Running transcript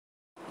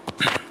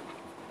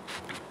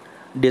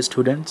Dear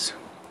students,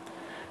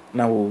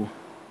 ನಾವು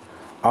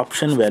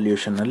option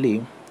ವ್ಯಾಲ್ಯೂಯೇಷನ್ನಲ್ಲಿ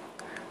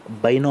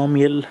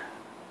binomial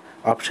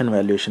option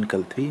valuation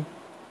ಕಲ್ತ್ವಿ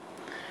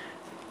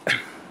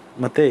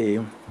ಮತ್ತು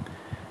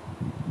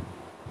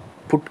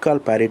ಪುಟ್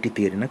ಕಾಲ್ parity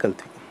ಥಿಯರಿನ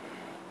ಕಲ್ತ್ವಿ.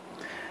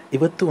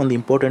 ಇವತ್ತು ಒಂದು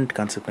ಇಂಪಾರ್ಟೆಂಟ್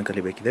ಕಾನ್ಸೆಪ್ಟ್ನ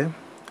ಕಲಿಬೇಕಿದೆ.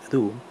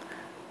 ಅದು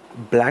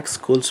ಬ್ಲ್ಯಾಕ್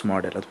ಸ್ಕೋಲ್ಸ್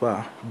ಮಾಡೆಲ್ ಅಥವಾ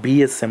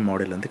BSM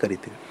ಮಾಡೆಲ್ ಅಂತ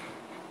ಕರಿತೀವಿ.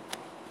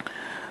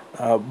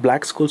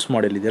 ಬ್ಲ್ಯಾಕ್ ಸ್ಕೋಲ್ಸ್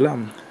ಮಾಡೆಲ್ ಇದೆಯಲ್ಲ,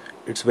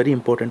 it's very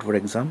important for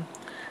exam.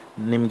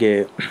 ನಿಮಗೆ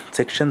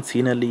ಸೆಕ್ಷನ್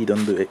ಸಿನಲ್ಲಿ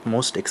ಇದೊಂದು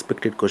ಮೋಸ್ಟ್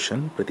ಎಕ್ಸ್ಪೆಕ್ಟೆಡ್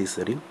ಕ್ವಶನ್ ಪ್ರತಿ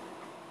ಸರಿ.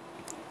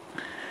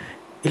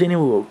 ಇಲ್ಲಿ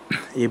ನೀವು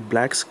ಈ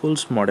ಬ್ಲ್ಯಾಕ್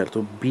ಸ್ಕೋಲ್ಸ್ ಮಾಡೆಲ್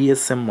ಅಥವಾ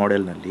BSM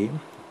ಮಾಡೆಲ್ನಲ್ಲಿ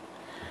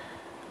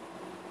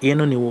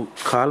ಏನು ನೀವು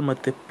ಕಾಲ್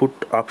ಮತ್ತು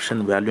ಪುಟ್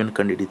option ವ್ಯಾಲ್ಯೂನ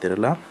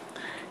ಕಂಡುಹಿಡಿತೀರಲ್ಲ,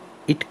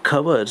 it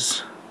covers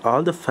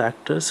all the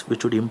factors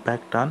which wood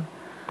impact on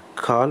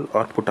call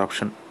R put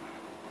option.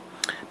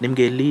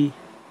 ನಿಮಗೆ ಇಲ್ಲಿ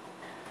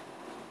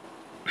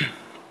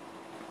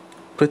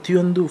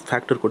ಪ್ರತಿಯೊಂದು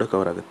ಫ್ಯಾಕ್ಟರ್ ಕೂಡ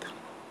ಕವರ್ ಆಗುತ್ತೆ.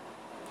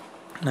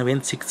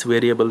 ನಾವೇನು 6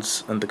 ವೇರಿಯೇಬಲ್ಸ್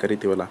ಅಂತ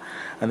ಕರಿತೀವಲ್ಲ,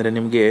 ಅಂದರೆ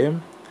ನಿಮಗೆ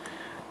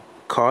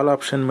ಕಾಲ್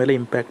ಆಪ್ಷನ್ ಮೇಲೆ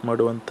ಇಂಪ್ಯಾಕ್ಟ್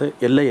ಮಾಡುವಂಥ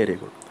ಎಲ್ಲ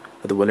ಏರಿಯಾಗಳು,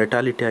 ಅದು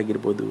ವೊಲೆಟಾಲಿಟಿ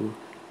ಆಗಿರ್ಬೋದು,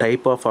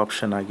 ಟೈಪ್ ಆಫ್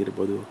ಆಪ್ಷನ್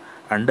ಆಗಿರ್ಬೋದು,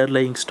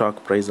 ಅಂಡರ್ಲೈಯಿಂಗ್ ಸ್ಟಾಕ್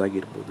ಪ್ರೈಸ್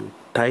ಆಗಿರ್ಬೋದು,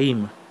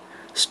 ಟೈಮ್,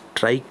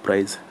 ಸ್ಟ್ರೈಕ್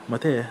ಪ್ರೈಸ್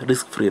ಮತ್ತು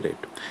ರಿಸ್ಕ್ ಫ್ರೀ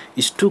ರೇಟ್,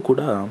 ಇಷ್ಟು ಕೂಡ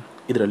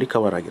ಇದರಲ್ಲಿ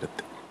ಕವರ್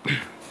ಆಗಿರುತ್ತೆ.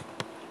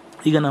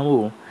 ಈಗ ನಾವು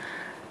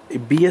ಈ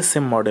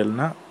BSM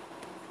ಮಾಡೆಲ್ನ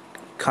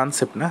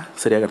ಕಾನ್ಸೆಪ್ಟನ್ನ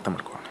ಸರಿಯಾಗಿ ಅರ್ಥ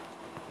ಮಾಡ್ಕೊಳ್ಳೋಣ.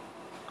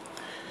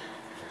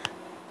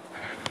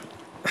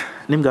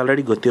 ನಿಮ್ಗೆ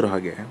ಆಲ್ರೆಡಿ ಗೊತ್ತಿರೋ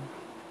ಹಾಗೆ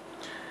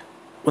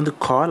ಒಂದು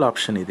ಕಾಲ್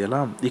ಆಪ್ಷನ್ ಇದೆಯಲ್ಲ,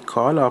 ಈ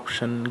ಕಾಲ್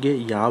ಆಪ್ಷನ್ಗೆ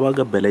ಯಾವಾಗ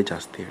ಬೆಲೆ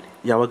ಜಾಸ್ತಿ ಹೇಳಿ,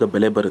 ಯಾವಾಗ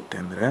ಬೆಲೆ ಬರುತ್ತೆ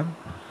ಅಂದರೆ,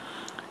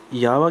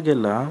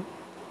 ಯಾವಾಗೆಲ್ಲ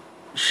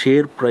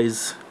ಶೇರ್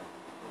ಪ್ರೈಸ್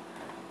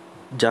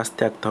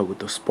ಜಾಸ್ತಿ ಆಗ್ತಾ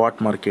ಹೋಗುತ್ತೋ, ಸ್ಪಾಟ್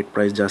ಮಾರ್ಕೆಟ್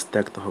ಪ್ರೈಸ್ ಜಾಸ್ತಿ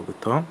ಆಗ್ತಾ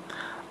ಹೋಗುತ್ತೋ,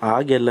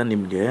 ಆಗೆಲ್ಲ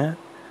ನಿಮಗೆ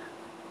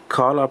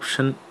ಕಾಲ್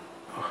ಆಪ್ಷನ್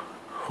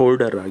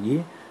ಹೋಲ್ಡರ್ ಆಗಿ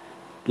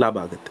ಲಾಭ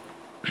ಆಗುತ್ತೆ.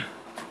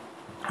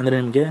 ಅಂದರೆ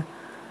ನಿಮಗೆ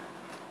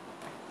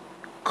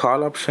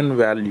ಕಾಲ್ ಆಪ್ಷನ್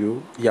ವ್ಯಾಲ್ಯೂ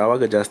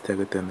ಯಾವಾಗ ಜಾಸ್ತಿ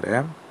ಆಗುತ್ತೆ ಅಂದರೆ,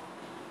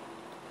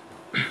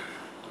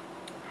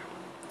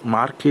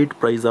 ಮಾರ್ಕೆಟ್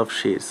ಪ್ರೈಸ್ ಆಫ್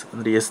ಶೇರ್ಸ್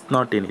ಅಂದರೆ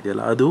S0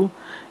 ಏನಿದೆಯಲ್ಲ, ಅದು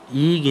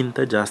ಈಗಿಂತ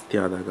ಜಾಸ್ತಿ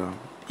ಆದಾಗ,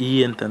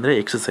 ಅಂತಂದರೆ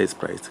ಎಕ್ಸಸೈಸ್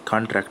ಪ್ರೈಸ್,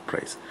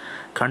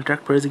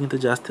 ಕಾಂಟ್ರಾಕ್ಟ್ ಪ್ರೈಸ್ಗಿಂತ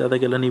ಜಾಸ್ತಿ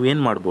ಆದಾಗೆಲ್ಲ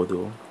ನೀವೇನು ಮಾಡ್ಬೋದು,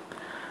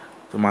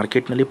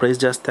 ಮಾರ್ಕೆಟ್ನಲ್ಲಿ ಪ್ರೈಸ್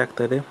ಜಾಸ್ತಿ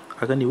ಆಗ್ತಾಯಿದೆ,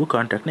 ಆಗ ನೀವು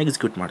ಕಾಂಟ್ರಾಕ್ಟ್ನ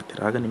ಎಕ್ಸಿಕ್ಯೂಟ್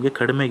ಮಾಡ್ತೀರಾ, ಆಗ ನಿಮಗೆ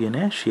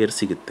ಕಡಿಮೆಗೇ ಶೇರ್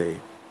ಸಿಗುತ್ತೆ.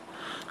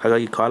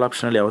 ಹಾಗಾಗಿ ಕಾಲ್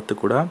ಆಪ್ಷನಲ್ಲಿ ಯಾವತ್ತೂ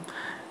ಕೂಡ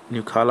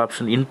ನೀವು ಕಾಲ್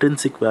option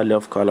intrinsic value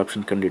of call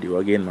option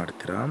ಕಂಡುಹಿಡಿಯುವಾಗ ಏನು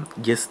ಮಾಡ್ತೀರಾ,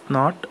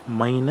 S0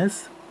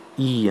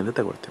 - E ಅಂತ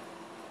ತಗೊಳ್ತೀವಿ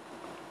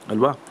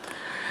ಅಲ್ವಾ.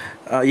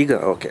 ಈಗ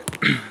ಓಕೆ,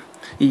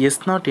 ಈ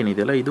S0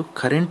 ಏನಿದೆಯಲ್ಲ, ಇದು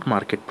ಕರೆಂಟ್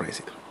ಮಾರ್ಕೆಟ್ ಪ್ರೈಸ್,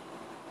 ಇದು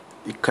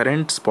ಈ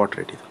ಕರೆಂಟ್ ಸ್ಪಾಟ್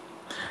ರೇಟ್. ಇದು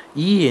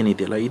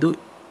ಏನಿದೆಯಲ್ಲ, ಇದು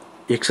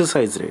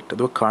ಎಕ್ಸಸೈಸ್ ರೇಟ್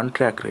ಅಥವಾ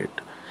ಕಾಂಟ್ರಾಕ್ಟ್ ರೇಟ್.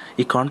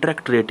 ಈ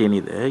ಕಾಂಟ್ರಾಕ್ಟ್ ರೇಟ್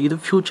ಏನಿದೆ, ಇದು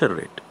ಫ್ಯೂಚರ್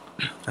ರೇಟ್.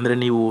 ಅಂದರೆ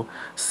ನೀವು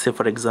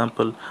ಫಾರ್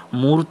ಎಕ್ಸಾಂಪಲ್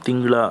 3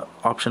 ತಿಂಗಳ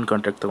option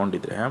contract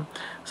ತೊಗೊಂಡಿದ್ರೆ,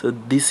 so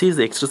this is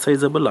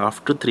ಎಕ್ಸಸೈಸಬಲ್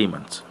after 3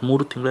 months,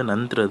 3 ತಿಂಗಳ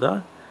ನಂತರದ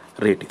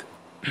ರೇಟ್ ಇದು.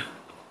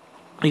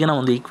 ಈಗ ನಾವು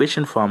ಒಂದು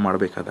ಈಕ್ವೇಷನ್ ಫಾರ್ಮ್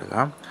ಮಾಡಬೇಕಾದಾಗ,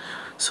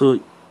 ಸೊ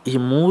ಈ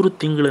 3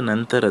 ತಿಂಗಳ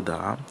ನಂತರದ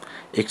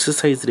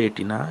ಎಕ್ಸಸೈಸ್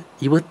ರೇಟಿನ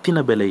ಇವತ್ತಿನ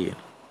ಬೆಲೆ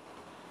ಏನು,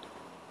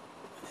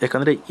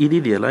 ಯಾಕಂದರೆ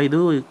ಇದಿದೆಯಲ್ಲ, ಇದು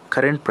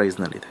ಕರೆಂಟ್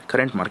ಪ್ರೈಸ್ನಲ್ಲಿದೆ,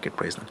 ಕರೆಂಟ್ ಮಾರ್ಕೆಟ್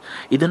ಪ್ರೈಸ್ನಲ್ಲಿ.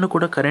 ಇದನ್ನು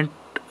ಕೂಡ ಕರೆಂಟ್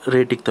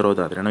ರೇಟಿಗೆ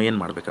ತರೋದಾದರೆ ನಾವು ಏನು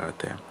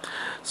ಮಾಡಬೇಕಾಗತ್ತೆ,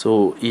 ಸೊ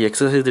ಈ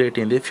ಎಕ್ಸಸೈಸ್ ರೇಟ್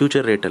ಏನಿದೆ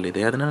ಫ್ಯೂಚರ್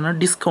ರೇಟಲ್ಲಿದೆ, ಅದನ್ನು ನಾನು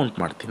ಡಿಸ್ಕೌಂಟ್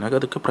ಮಾಡ್ತೀನಿ, ಆಗ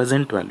ಅದಕ್ಕೆ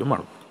ಪ್ರೆಸೆಂಟ್ ವ್ಯಾಲ್ಯೂ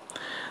ಮಾಡ್ಬೋದು.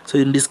 ಸೊ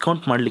ಇದನ್ನು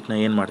ಡಿಸ್ಕೌಂಟ್ ಮಾಡ್ಲಿಕ್ಕೆ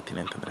ನಾನು ಏನು ಮಾಡ್ತೀನಿ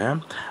ಅಂತಂದರೆ,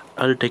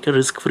 ಅಲ್ಲಿ take A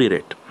risk free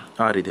rate,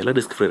 ಇದೆಯಲ್ಲ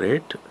risk free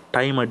rate,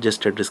 time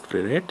adjusted risk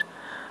free rate,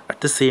 at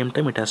the same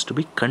time it has to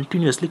B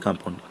continuously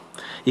compounding.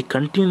 ಈ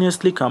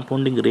ಕಂಟಿನ್ಯೂಸ್ಲಿ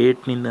ಕಾಂಪೌಂಡಿಂಗ್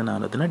ರೇಟ್ನಿಂದ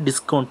ನಾನು ಅದನ್ನು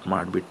ಡಿಸ್ಕೌಂಟ್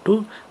ಮಾಡಿಬಿಟ್ಟು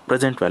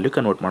ಪ್ರೆಸೆಂಟ್ ವ್ಯಾಲ್ಯೂ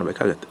ಕನ್ವರ್ಟ್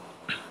ಮಾಡಬೇಕಾಗತ್ತೆ.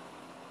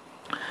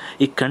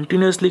 ಈ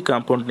ಕಂಟಿನ್ಯೂಸ್ಲಿ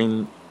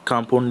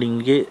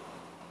ಕಾಂಪೌಂಡಿಂಗ್ಗೆ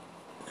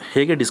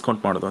ಹೇಗೆ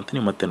ಡಿಸ್ಕೌಂಟ್ ಮಾಡೋದು ಅಂತ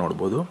ನೀವು ಮತ್ತೆ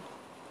ನೋಡ್ಬೋದು.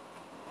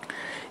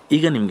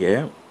 ಈಗ ನಿಮಗೆ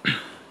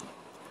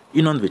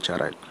ಇನ್ನೊಂದು ವಿಚಾರ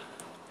ಇಲ್ಲ,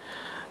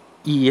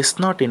 ಈ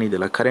S0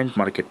 ಏನಿದೆಯಲ್ಲ ಕರೆಂಟ್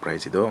ಮಾರ್ಕೆಟ್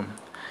ಪ್ರೈಸ್,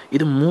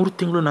 ಇದು 3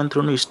 ತಿಂಗಳು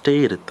ನಂತರನೂ ಇಷ್ಟೇ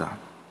ಇರುತ್ತಾ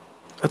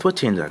ಅಥವಾ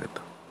ಚೇಂಜ್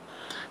ಆಗುತ್ತಾ?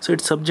 ಸೊ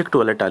ಇಟ್ಸ್ ಸಬ್ಜೆಕ್ಟ್ ಟು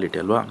ವೊಲೆಟಾಲಿಟಿ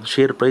ಅಲ್ವಾ,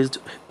 ಶೇರ್ ಪ್ರೈಸ್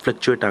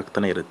ಫ್ಲಕ್ಚುಯೇಟ್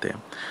ಆಗ್ತಾನೆ ಇರುತ್ತೆ.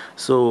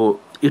 So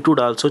it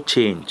would also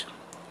change.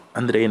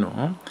 ಅಂದರೆ ಏನು,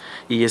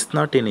 ಈ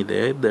S0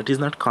 ಏನಿದೆ ದಟ್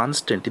ಈಸ್ ನಾಟ್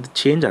ಕಾನ್ಸ್ಟೆಂಟ್, ಇದು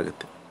ಚೇಂಜ್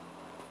ಆಗುತ್ತೆ.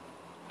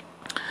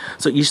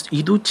 ಸೊ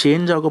ಇದು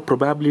ಚೇಂಜ್ ಆಗೋ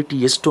ಪ್ರೊಬ್ಯಾಬಿಲಿಟಿ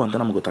ಎಷ್ಟು ಅಂತ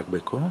ನಮ್ಗೆ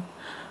ಗೊತ್ತಾಗಬೇಕು.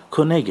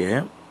 ಕೊನೆಗೆ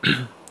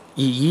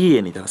ಈ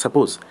ಏನಿದೆ,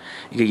 ಸಪೋಸ್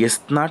ಈಗ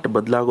S0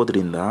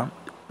 ಬದಲಾಗೋದ್ರಿಂದ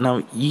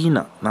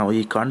ನಾವು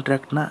ಈ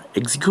ಕಾಂಟ್ರಾಕ್ಟ್ನ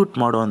ಎಕ್ಸಿಕ್ಯೂಟ್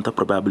ಮಾಡೋವಂಥ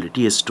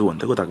ಪ್ರೊಬ್ಯಾಬಿಲಿಟಿ ಎಷ್ಟು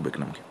ಅಂತ ಗೊತ್ತಾಗಬೇಕು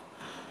ನಮಗೆ.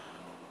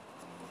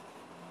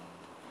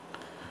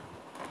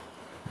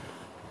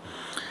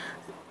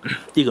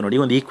 ಈಗ ನೋಡಿ,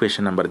 ಒಂದು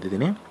ಈಕ್ವೇಷನ್ ನಾನು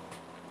ಬರೆದಿದ್ದೀನಿ.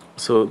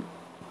 ಸೊ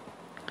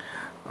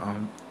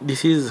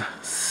ದಿಸ್ ಈಸ್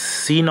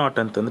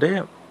C0 ಅಂತಂದರೆ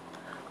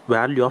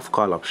ವ್ಯಾಲ್ಯೂ ಆಫ್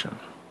ಕಾಲ್ ಆಪ್ಷನ್.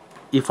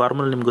 ಈ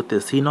ಫಾರ್ಮುಲಾ ನಿಮ್ಗೆ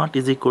ಗೊತ್ತಿದೆ, C0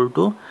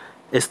 =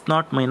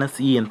 S0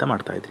 - E ಅಂತ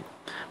ಮಾಡ್ತಾಯಿದ್ರಿ.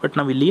 ಬಟ್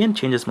ನಾವು ಇಲ್ಲಿ ಏನು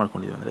ಚೇಂಜಸ್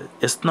ಮಾಡ್ಕೊಂಡಿದ್ದೀವಿ ಅಂದರೆ,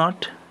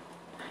 S0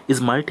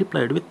 is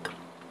multiplied with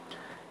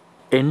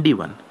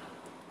ND1.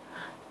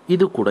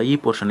 ಇದು ಕೂಡ ಈ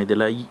ಪೋರ್ಷನ್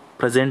ಇದೆಯಲ್ಲ, ಈ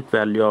present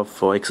value of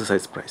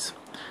exercise price,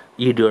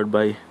 E/ε⁴RT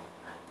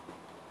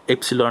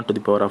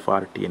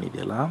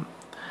ಏನಿದೆಯಲ್ಲ,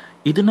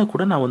 ಇದನ್ನು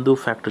ಕೂಡ ನಾವೊಂದು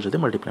ಫ್ಯಾಕ್ಟರ್ ಜೊತೆ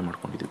ಮಲ್ಟಿಪ್ಲೈ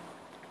ಮಾಡ್ಕೊಂಡಿದ್ದೀವಿ.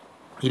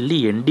 ಇಲ್ಲಿ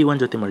ND1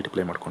 ಜೊತೆ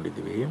ಮಲ್ಟಿಪ್ಲೈ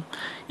ಮಾಡ್ಕೊಂಡಿದ್ವಿ,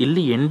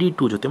 ಇಲ್ಲಿ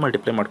ND2 ಜೊತೆ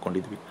ಮಲ್ಟಿಪ್ಲೈ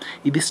ಮಾಡ್ಕೊಂಡಿದ್ವಿ.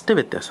 ಇದಿಷ್ಟೇ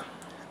ವ್ಯತ್ಯಾಸ.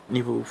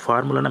 ನೀವು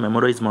ಫಾರ್ಮುಲಾನ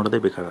ಮೆಮೊರೈಸ್ ಮಾಡೋದೇ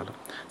ಬೇಕಾಗಲ್ಲ,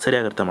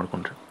 ಸರಿಯಾಗಿ ಅರ್ಥ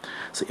ಮಾಡ್ಕೊಂಡ್ರೆ.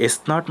 ಸೊ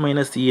S0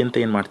 ಮೈನಸ್ ಇ ಅಂತ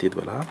ಏನು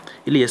ಮಾಡ್ತಿದ್ವಲ್ಲ,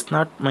 ಇಲ್ಲಿ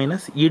S0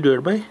 minus E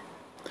divide by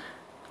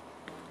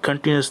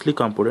continuously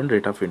compounded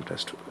rate of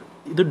interest.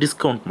 ಇದು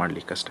ಡಿಸ್ಕೌಂಟ್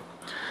ಮಾಡಲಿಕ್ಕಷ್ಟೆ.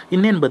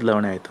 ಇನ್ನೇನು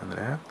ಬದಲಾವಣೆ ಆಯಿತು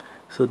ಅಂದರೆ,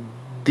 so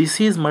this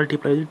is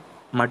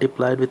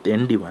multiplied with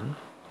ND1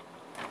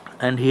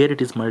 and here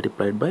it is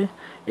multiplied by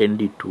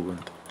ND2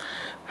 ಅಂತ.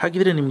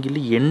 ಹಾಗಿದ್ರೆ ನಿಮ್ಗೆ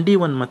ಇಲ್ಲಿ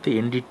ND1 ಮತ್ತು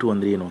ND2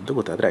 ಅಂದರೆ ಏನು ಅಂತ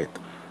ಗೊತ್ತಾದರೆ ಆಯಿತು.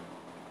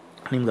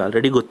 ನಿಮ್ಗೆ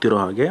ಆಲ್ರೆಡಿ ಗೊತ್ತಿರೋ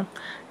ಹಾಗೆ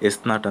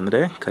S0 ಅಂದರೆ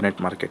ಕರೆಂಟ್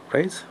ಮಾರ್ಕೆಟ್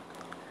ಪ್ರೈಸ್,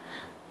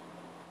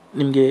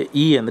 ನಿಮಗೆ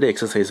ಇ ಅಂದರೆ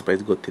ಎಕ್ಸಸೈಸ್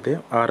ಪ್ರೈಸ್ ಗೊತ್ತಿದೆ,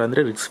 ಆರ್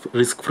ಅಂದರೆ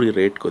ರಿಸ್ಕ್ ಫ್ರೀ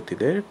ರೇಟ್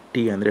ಗೊತ್ತಿದೆ,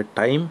 ಟಿ ಅಂದರೆ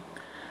ಟೈಮ್.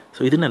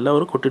 ಸೊ ಇದನ್ನೆಲ್ಲ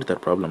ಅವರು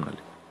ಕೊಟ್ಟಿರ್ತಾರೆ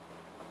ಪ್ರಾಬ್ಲಮ್ನಲ್ಲಿ.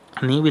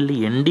 ನೀವಿಲ್ಲಿ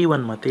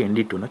ND1 ಮತ್ತು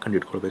ND2ನ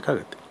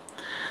ಕಂಡುಹಿಡ್ಕೊಳ್ಬೇಕಾಗತ್ತೆ.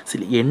 ಸೊ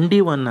ಇಲ್ಲಿ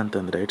ND1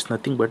 ಅಂತಂದರೆ it's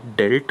nothing but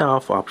delta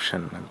of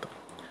option ಅಂತ.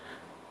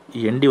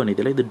 ಈ ND1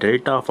 ಇದೆಯಲ್ಲ, ಇದು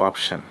ಡೆಲ್ಟಾ ಆಫ್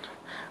ಆಪ್ಷನ್,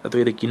 ಅಥವಾ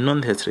ಇದಕ್ಕೆ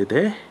ಇನ್ನೊಂದು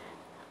ಹೆಸರಿದೆ,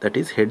 ದಟ್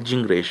ಈಸ್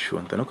ಹೆಡ್ಜಿಂಗ್ ರೇಷಿಯೋ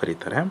ಅಂತಲೂ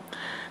ಕರೀತಾರೆ.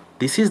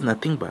 This is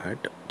nothing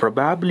but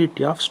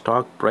probability of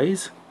stock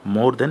price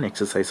more than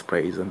exercise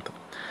price ಅಂತ.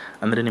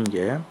 ಅಂದರೆ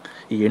ನಿಮಗೆ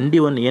ಈ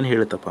ND1 ಏನು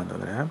ಹೇಳುತ್ತಪ್ಪ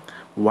ಅಂತಂದರೆ,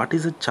 what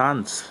is a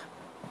chance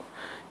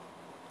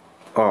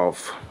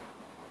of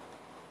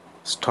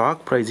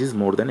stock price is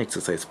more than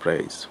exercise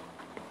price.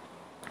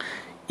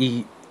 ಈ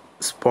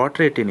ಸ್ಪಾಟ್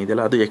ರೇಟ್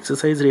ಏನಿದೆಯಲ್ಲ, ಅದು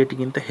ಎಕ್ಸಸೈಸ್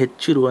ರೇಟಿಗಿಂತ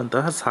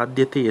ಹೆಚ್ಚಿರುವಂತಹ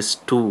ಸಾಧ್ಯತೆ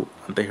ಎಷ್ಟು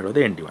ಅಂತ ಹೇಳೋದು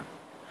ND1.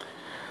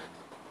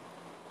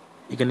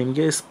 ಈಗ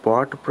ನಿಮಗೆ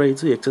ಸ್ಪಾಟ್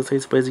ಪ್ರೈಸು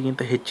ಎಕ್ಸಸೈಸ್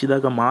ಪ್ರೈಸ್ಗಿಂತ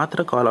ಹೆಚ್ಚಿದಾಗ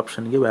ಮಾತ್ರ ಕಾಲ್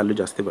ಆಪ್ಷನ್ಗೆ ವ್ಯಾಲ್ಯೂ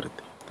ಜಾಸ್ತಿ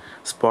ಬರುತ್ತೆ.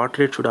 Spot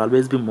rate should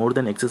always be more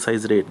than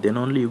exercise rate, then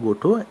only you go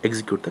to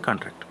execute the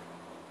contract.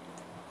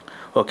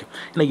 Okay,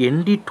 ಇನ್ನು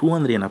ND2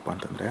 ಅಂದರೆ ಏನಪ್ಪ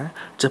ಅಂತಂದರೆ,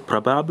 it's a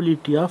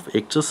probability of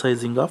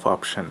exercising of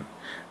option.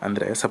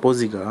 ಅಂದರೆ ಸಪೋಸ್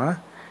ಈಗ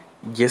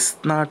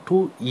S0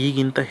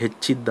 ಈಗಿಂತ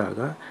ಹೆಚ್ಚಿದ್ದಾಗ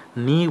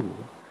ನೀವು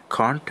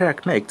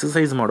ಕಾಂಟ್ರಾಕ್ಟ್ನ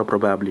ಎಕ್ಸಸೈಸ್ ಮಾಡೋ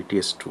ಪ್ರೊಬ್ಯಾಬಿಲಿಟಿ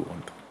ಎಷ್ಟು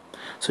ಅಂತ.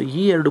 ಸೊ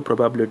ಈ ಎರಡು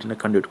ಪ್ರೊಬ್ಯಾಬಿಲಿಟಿನ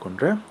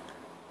ಕಂಡುಹಿಡ್ಕೊಂಡ್ರೆ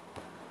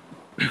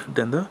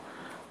then the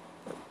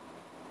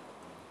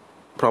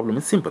problem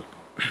is simple.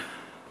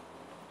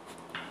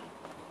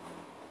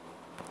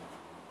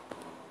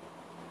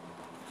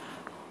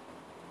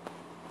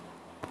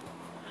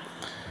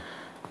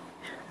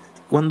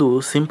 ಒಂದು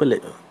ಸಿಂಪಲ್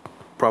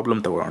ಪ್ರಾಬ್ಲಮ್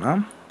ತಗೊಳ್ಳೋಣ.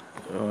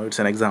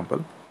 It's an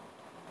example.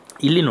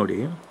 ಇಲ್ಲಿ ನೋಡಿ,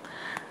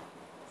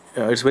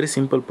 ಇಟ್ಸ್ ವೆರಿ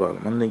ಸಿಂಪಲ್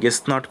ಪ್ರಾಬ್ಲಮ್. ಅಂದರೆ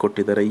S0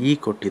 ಕೊಟ್ಟಿದ್ದಾರೆ, ಇ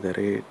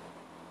ಕೊಟ್ಟಿದ್ದಾರೆ,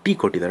 ಟಿ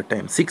ಕೊಟ್ಟಿದ್ದಾರೆ,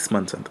 ಟೈಮ್ 6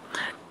 ಮಂತ್ಸ್ ಅಂತ.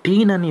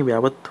 ಟೀನ ನೀವು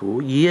ಯಾವತ್ತೂ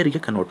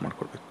ಇಯರ್ಗೆ ಕನ್ವರ್ಟ್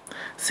ಮಾಡ್ಕೊಳ್ಬೇಕು.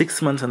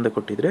 6 ಮಂತ್ಸ್ ಅಂತ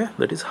ಕೊಟ್ಟಿದ್ರೆ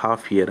ದಟ್ ಈಸ್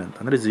ಹಾಫ್ ಇಯರ್ ಅಂತ,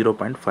 ಅಂದರೆ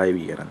 0.5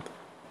 ಇಯರ್ ಅಂತ.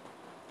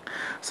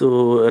 ಸೊ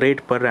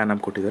ರೇಟ್ ಪರ್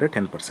ಆ್ಯನಮ್ ಕೊಟ್ಟಿದ್ದಾರೆ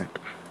 10%.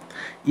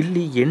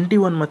 ಇಲ್ಲಿ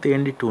ND1 ಮತ್ತು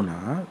ND2ನ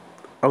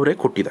ಅವರೇ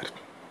ಕೊಟ್ಟಿದ್ದಾರೆ.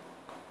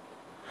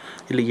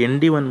 ಇಲ್ಲಿ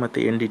ND1 ಮತ್ತು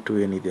ND2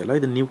 ಏನಿದೆಯಲ್ಲ,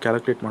 ಇದನ್ನು ನೀವು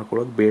ಕ್ಯಾಲ್ಕುಲೇಟ್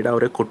ಮಾಡ್ಕೊಳ್ಳೋದು ಬೇಡ,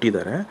 ಅವರೇ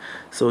ಕೊಟ್ಟಿದ್ದಾರೆ.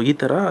 ಸೊ ಈ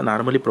ಥರ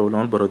ನಾರ್ಮಲಿ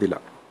ಪ್ರಾಬ್ಲಮ್ ಬರೋದಿಲ್ಲ.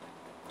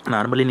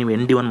 ನಾರ್ಮಲಿ ನೀವು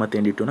ND1 ಮತ್ತು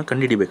ND2ನ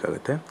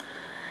ಕಂಡುಹಿಡಿಬೇಕಾಗುತ್ತೆ.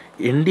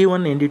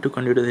 ND1 ND2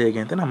 ಕಂಡುಹಿಡಿಯೋದು ಹೇಗೆ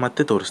ಅಂತ ನಾನು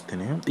ಮತ್ತೆ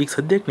ತೋರಿಸ್ತೀನಿ. ಈಗ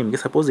ಸದ್ಯಕ್ಕೆ ನಿಮಗೆ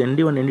ಸಪೋಸ್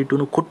ND1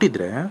 ND2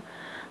 ಕೊಟ್ಟಿದ್ರೆ,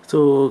 ಸೊ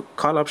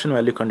ಕಾಲ್ ಆಪ್ಷನ್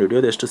ವ್ಯಾಲ್ಯೂ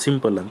ಕಂಡುಹಿಡಿಯೋದು ಎಷ್ಟು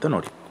ಸಿಂಪಲ್ ಅಂತ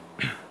ನೋಡಿ.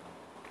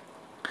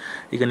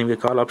 ಈಗ ನಿಮಗೆ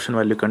ಕಾಲ್ ಆಪ್ಷನ್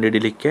ವ್ಯಾಲ್ಯೂ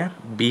ಕಂಡುಹಿಡಿಯಲಿಕ್ಕೆ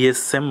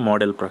BSM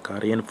ಮಾಡೆಲ್ ಪ್ರಕಾರ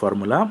ಏನು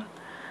formula,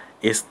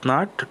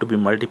 S0 to B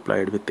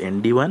multiplied with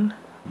ND1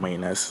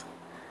 minus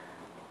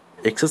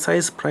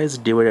exercise price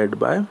divided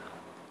by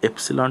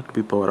epsilon to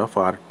the power of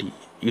RT,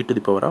 e to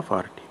the power of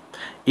RT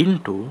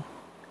into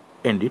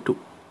ND2.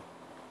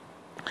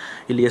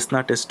 ಇಲ್ಲಿ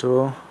S0 ಎಷ್ಟು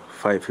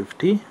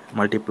 550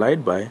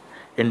 multiplied by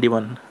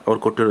ND1 ಅವ್ರು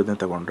ಕೊಟ್ಟಿರೋದನ್ನ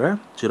ತಗೊಂಡ್ರೆ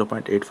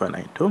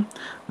 0.8592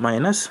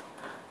 minus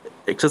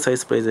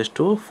exercise price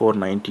ಎಷ್ಟು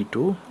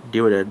 492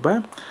 divided by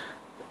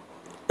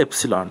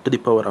epsilon to the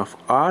power of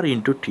R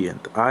into T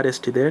ಅಂತ. R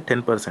ಎಷ್ಟಿದೆ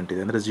 10%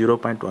 ಇದೆ, ಅಂದರೆ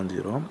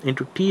 0.10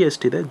 into T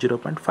ಎಷ್ಟಿದೆ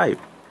 0.5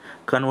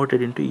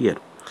 ಕನ್ವರ್ಟೆಡ್ ಇಂಟು ಇಯರ್.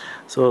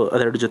 ಸೊ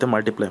ಅದೆರಡು ಜೊತೆ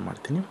ಮಲ್ಟಿಪ್ಲೈ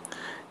ಮಾಡ್ತೀನಿ.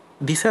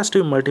 This has to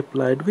B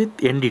multiplied with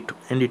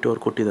ND2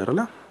 ಅವ್ರು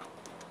ಕೊಟ್ಟಿದ್ದಾರಲ್ಲ,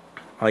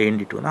 ಆ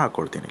ND2ನ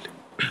ಹಾಕ್ಕೊಳ್ತೀನಿ ಇಲ್ಲಿ.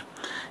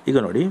 ಈಗ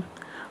ನೋಡಿ,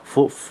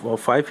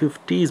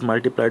 550 ಈಸ್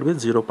ಮಲ್ಟಿಪ್ಲೈಡ್ ವಿತ್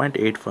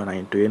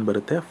 0.892 ಏನು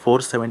ಬರುತ್ತೆ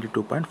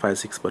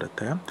 472.56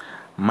 ಬರುತ್ತೆ,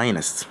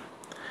 ಮೈನಸ್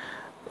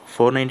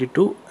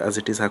 492 ಆ್ಯಸ್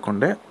ಇಟ್ ಈಸ್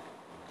ಹಾಕ್ಕೊಂಡೆ.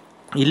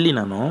 ಇಲ್ಲಿ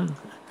ನಾನು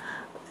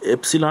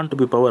epsilon to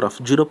B power of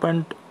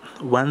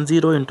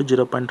 0.10 into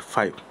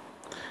 0.50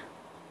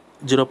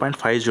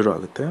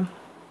 ಆಗುತ್ತೆ,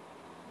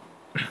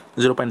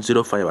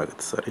 0.05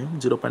 ಆಗುತ್ತೆ, ಸಾರಿ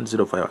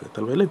 0.05 ಆಗುತ್ತೆ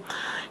ಅಲ್ವ. ಇಲ್ಲಿ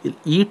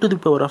E to the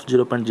power of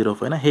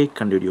 0.05ನ ಹೇಗೆ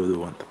ಕಂಡುಹಿಡಿಯೋದು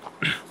ಅಂತ.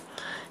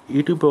 ಇ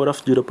ಟು ಪವರ್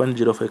ಆಫ್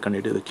 0.05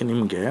 ಕಂಡುಹಿಡಿಯೋದಕ್ಕೆ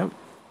ನಿಮಗೆ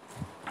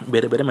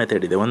ಬೇರೆ ಬೇರೆ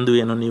ಮೆಥಡ್ ಇದೆ. ಒಂದು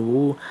ಏನು, ನೀವು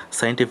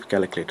ಸೈಂಟಿಫಿಕ್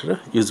ಕ್ಯಾಲ್ಕುಲೇಟರ್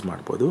ಯೂಸ್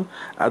ಮಾಡ್ಬೋದು,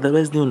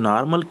 ಅದರ್ವೈಸ್ ನೀವು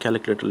ನಾರ್ಮಲ್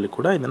ಕ್ಯಾಲ್ಕುಲೇಟರಲ್ಲಿ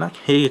ಕೂಡ ಇದನ್ನು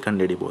ಹೇಗೆ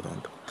ಕಂಡುಹಿಡಿಬೋದು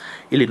ಅಂತ.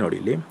 ಇಲ್ಲಿ ನೋಡಿ,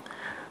 ಇಲ್ಲಿ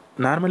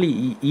ನಾರ್ಮಲಿ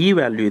ಈ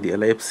ವ್ಯಾಲ್ಯೂ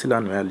ಇದೆಯಲ್ಲ,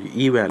 ಎಪ್ಸಿಲಾನ್ ವ್ಯಾಲ್ಯೂ,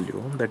 ಈ value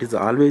that is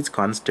always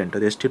constant.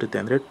 ಅದು ಎಷ್ಟಿರುತ್ತೆ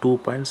ಅಂದರೆ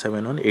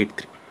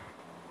 2.7183.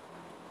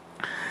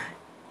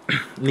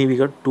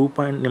 ನೀವೀಗ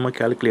ನಿಮ್ಮ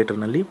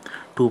ಕ್ಯಾಲ್ಕುಲೇಟರ್ನಲ್ಲಿ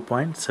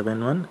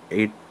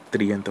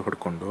 2.7183 ಅಂತ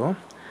ಹೊಡ್ಕೊಂಡು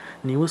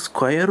ನೀವು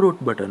ಸ್ಕ್ವಯರ್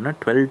ರೂಟ್ ಬಟನ್ನ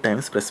 12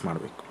 ಟೈಮ್ಸ್ ಪ್ರೆಸ್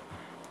ಮಾಡಬೇಕು.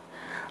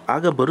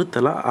 ಆಗ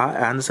ಬರುತ್ತಲ್ಲ, ಆ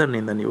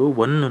ಆನ್ಸರ್ನಿಂದ ನೀವು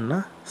 1ನ್ನು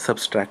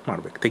ಸಬ್ಸ್ಟ್ರ್ಯಾಕ್ಟ್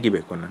ಮಾಡಬೇಕು,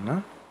 ತೆಗಿಬೇಕು.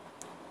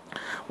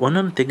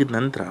 1ನ್ನು ತೆಗೆದ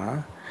ನಂತರ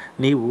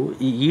ನೀವು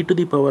ಈ E to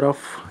the power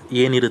of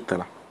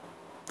ಏನಿರುತ್ತಲ್ಲ,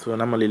 so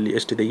ನಮ್ಮಲ್ಲಿ ಇಲ್ಲಿ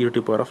ಎಷ್ಟಿದೆ, E to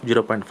the power of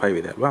 0.5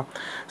 ಇದೆ ಅಲ್ವಾ.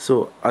 ಸೊ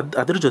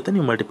ಅದ್ರ ಜೊತೆ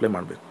ನೀವು ಮಲ್ಟಿಪ್ಲೈ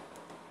ಮಾಡಬೇಕು.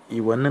 ಈ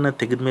ಒನ್ನನ್ನು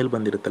ತೆಗೆದ ಮೇಲೆ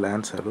ಬಂದಿರುತ್ತಲ್ಲ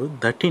ಆನ್ಸರು,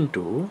 ದಟ್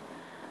ಇಂಟು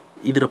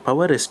ಇದರ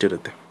ಪವರ್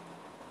ಎಷ್ಟಿರುತ್ತೆ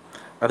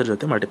ಅದ್ರ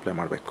ಜೊತೆ ಮಲ್ಟಿಪ್ಲೈ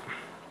ಮಾಡಬೇಕು.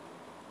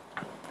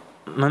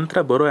 ನಂತರ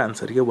ಬರೋ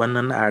ಆನ್ಸರ್ಗೆ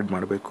ಒನ್ನನ್ನು ಆ್ಯಡ್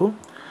ಮಾಡಬೇಕು.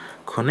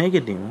 ಕೊನೆಗೆ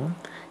ನೀವು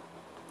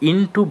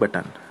ಇಂಟು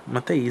ಬಟನ್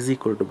ಮತ್ತು ಈಸ್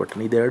ಈಕ್ವಲ್ ಟು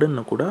ಬಟನ್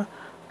ಇದೆರಡನ್ನು ಕೂಡ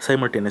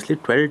ಸೈಮಲ್ಟೇನಿಯಸ್ಲಿ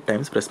 12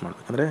 ಟೈಮ್ಸ್ ಪ್ರೆಸ್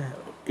ಮಾಡಬೇಕು. ಅಂದರೆ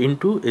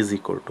ಇಂಟು ಈಸ್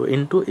ಈಕ್ವಲ್ ಟು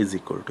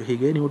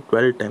ಹೀಗೆ ನೀವು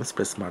 12 ಟೈಮ್ಸ್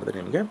ಪ್ರೆಸ್ ಮಾಡಿದ್ರೆ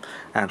ನಿಮಗೆ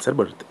ಆನ್ಸರ್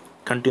ಬರುತ್ತೆ.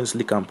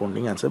 ಕಂಟಿನ್ಯೂಸ್ಲಿ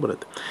ಕಾಂಪೌಂಡಿಂಗ್ ಆನ್ಸರ್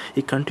ಬರುತ್ತೆ.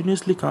 ಈ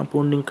ಕಂಟಿನ್ಯೂಸ್ಲಿ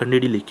ಕಾಂಪೌಂಡಿಂಗ್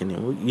ಕಂಡುಹಿಡಿಲಿಕ್ಕೆ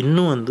ನೀವು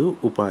ಇನ್ನೂ ಒಂದು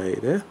ಉಪಾಯ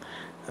ಇದೆ,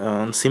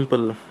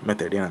 ಸಿಂಪಲ್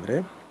ಮೆಥಡ್. ಏನಂದರೆ,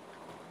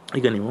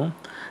 ಈಗ ನೀವು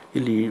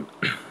ಇಲ್ಲಿ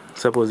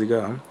ಸಪೋಸ್ ಈಗ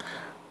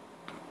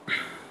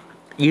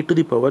ಇ ಟು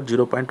ದಿ ಪವರ್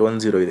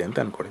 0.10 ಇದೆ ಅಂತ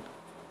ಅಂದ್ಕೊಳ್ಳಿ.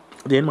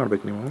 ಅದೇನು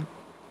ಮಾಡಬೇಕು, ನೀವು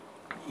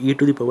E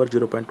to the power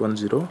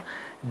 0.10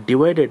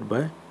 divided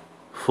by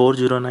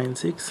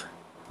 4096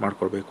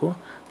 ಮಾಡ್ಕೊಳ್ಬೇಕು,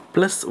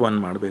 ಪ್ಲಸ್ 1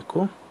 ಮಾಡಬೇಕು,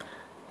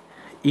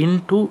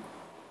 into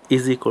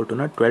is equal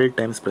ಟುನ 12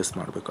 times press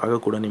ಮಾಡಬೇಕು. ಆಗ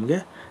ಕೂಡ ನಿಮಗೆ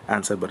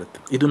ಆನ್ಸರ್ ಬರುತ್ತೆ.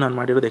 ಇದು ನಾನು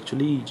ಮಾಡಿರೋದು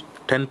ಆ್ಯಕ್ಚುಲಿ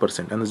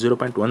 10%, ಅಂದರೆ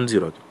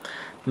 0.10.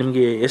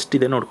 ನಿಮಗೆ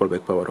ಎಷ್ಟಿದೆ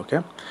ನೋಡ್ಕೊಳ್ಬೇಕು ಪವರ್. ಓಕೆ,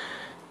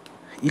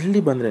 ಇಲ್ಲಿ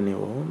ಬಂದರೆ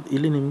ನೀವು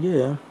ಇಲ್ಲಿ ನಿಮಗೆ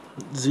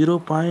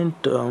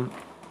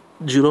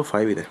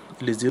 0.05 ಇದೆ.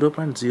 ಇಲ್ಲಿ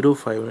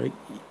 0.05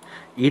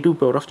 ಇ ಟು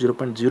ಪವರ್ ಆಫ್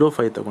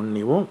 0.05 ತೊಗೊಂಡು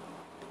ನೀವು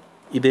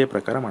ಇದೇ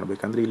ಪ್ರಕಾರ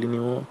ಮಾಡಬೇಕಂದ್ರೆ ಇಲ್ಲಿ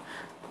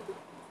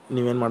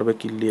ನೀವೇನು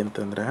ಮಾಡಬೇಕು ಇಲ್ಲಿ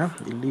ಅಂತಂದರೆ,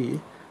 ಇಲ್ಲಿ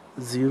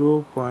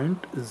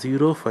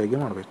 0.05ಗೆ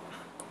ಮಾಡಬೇಕು.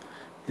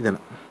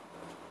 ಇದನ್ನು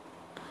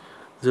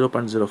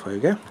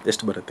 0.05ಗೆ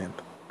ಎಷ್ಟು ಬರುತ್ತೆ ಅಂತ.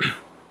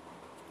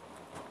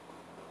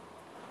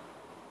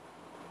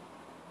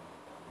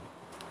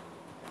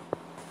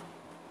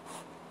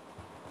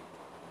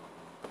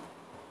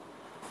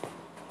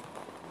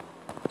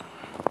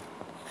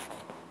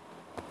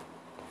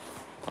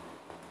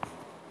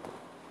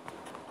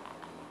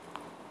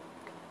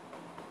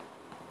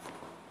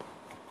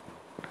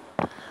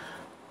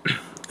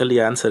 ಅಲ್ಲಿ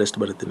ಆನ್ಸರ್ ಎಷ್ಟು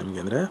ಬರುತ್ತೆ ನಿಮಗೆ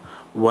ಅಂದರೆ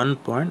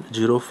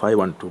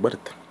 1.0512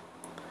 ಬರುತ್ತೆ.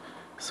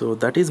 So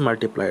that is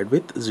multiplied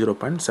with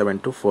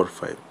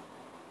 0.7245.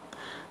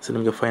 So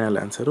ನಿಮಗೆ ಫೈನಲ್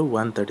ಆನ್ಸರು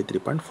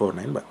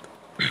 133.49 ಬಂತು.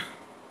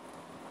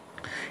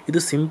 ಇದು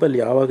ಸಿಂಪಲ್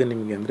ಯಾವಾಗ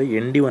ನಿಮಗೆ ಅಂದರೆ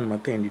ND1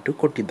 ಮತ್ತು ND2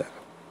 ಕೊಟ್ಟಿದ್ದಾಗ.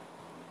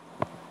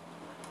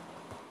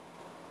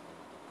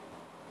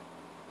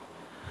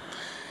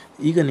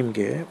 ಈಗ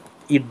ನಿಮಗೆ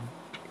ಈ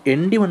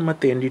ND1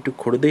 ಮತ್ತು ND2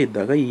 ಕೊಡದೇ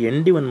ಇದ್ದಾಗ ಈ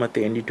ND1 ಮತ್ತು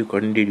ND2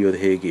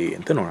 ಕಂಡುಹಿಡಿಯೋದು ಹೇಗೆ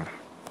ಅಂತ ನೋಡೋಣ.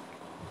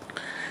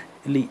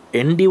 ಇಲ್ಲಿ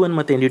ND1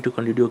 ಮತ್ತು ND2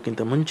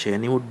 ಕಂಡುಹಿಡಿಯೋಕ್ಕಿಂತ ಮುಂಚೆ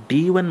ನೀವು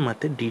D1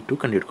 ಮತ್ತು D2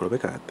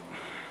 ಕಂಡುಹಿಡ್ಕೊಳ್ಬೇಕಾಗತ್ತೆ.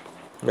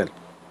 ವೆಲ್,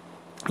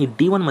 ಈ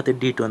D1 ಮತ್ತು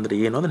D2 ಅಂದರೆ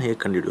ಏನು, ಅದನ್ನು ಹೇಗೆ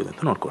ಕಂಡುಹಿಡಿಯೋದು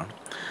ಅಂತ ನೋಡ್ಕೊಳ್ಳೋಣ.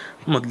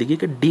 ಮೊದಲಿಗೆ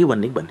ಈಗ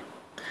D1ಗೆ ಬನ್ನಿ.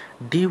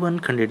 D1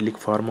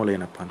 ಕಂಡುಹಿಡ್ಲಿಕ್ಕೆ ಫಾರ್ಮುಲಾ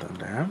ಏನಪ್ಪ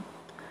ಅಂತಂದರೆ,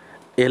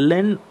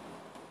 ln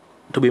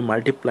to B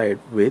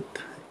multiplied with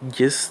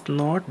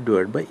S0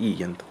 divide by E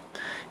ಅಂತ.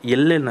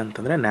 ln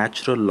ಅಂತಂದರೆ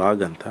ನ್ಯಾಚುರಲ್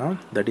ಲಾಗ್ ಅಂತ,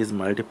 that is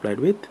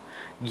multiplied with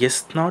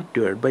S0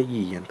 divide by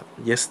E ಅಂತ.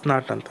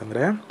 S0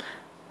 ಅಂತಂದರೆ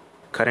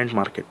current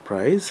market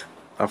price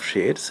of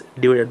shares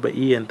divided by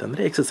E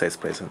ಅಂತಂದರೆ exercise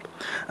price ಅಂತ.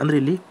 ಅಂದರೆ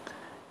ಇಲ್ಲಿ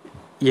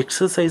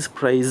exercise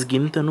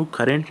ಪ್ರೈಸ್ಗಿಂತನೂ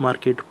current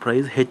market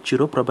price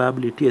ಹೆಚ್ಚಿರೋ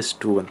probability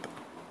ಎಷ್ಟು ಅಂತ.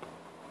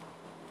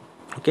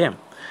 Okay,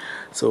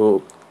 so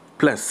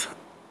plus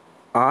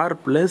R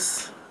plus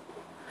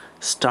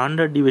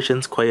standard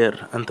division square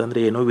ಅಂತಂದರೆ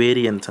ಏನು,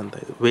 ವೇರಿಯನ್ಸ್ ಅಂತ.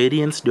 ಇದು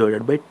variance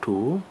divided by 2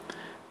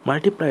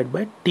 multiplied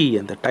by T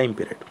ಅಂತ, time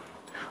period,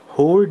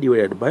 whole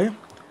divided by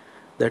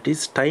that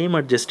is time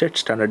adjusted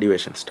standard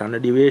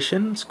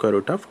deviation square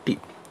root of T.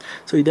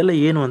 So ಇದೆಲ್ಲ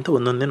ಏನು ಅಂತ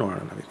ಒಂದೊಂದೇ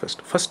ನೋಡೋಣ ನಾವು.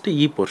 ಫಸ್ಟ್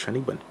ಈ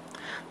ಪೋರ್ಷನಿಗೆ ಬನ್ನಿ.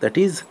 That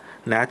is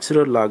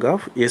natural log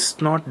of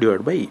S0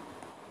 divide by E.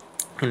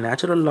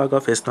 Natural log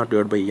of S0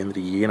 divide by E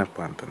ಅಂದರೆ ಏನಪ್ಪ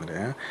ಅಂತಂದರೆ,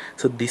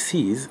 so this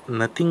is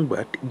nothing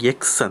but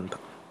X ಅಂತ.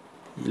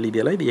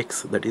 ಇಲ್ಲಿದೆಯಲ್ಲ ಇದು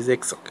X, that is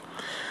X. Okay,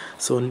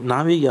 so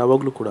ನಾವೀಗ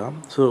ಯಾವಾಗಲೂ ಕೂಡ,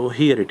 ಸೊ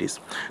ಹಿಯರ್ ಇಟ್ ಈಸ್,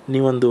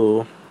 ನೀವೊಂದು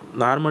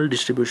normal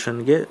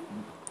ಡಿಸ್ಟ್ರಿಬ್ಯೂಷನ್ಗೆ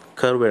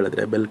curve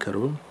ಹೇಳಿದ್ರೆ, ಬೆಲ್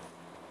ಕರ್ವ್,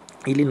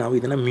 ಇಲ್ಲಿ ನಾವು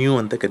ಇದನ್ನು ಮ್ಯೂ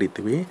ಅಂತ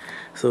ಕರಿತೀವಿ.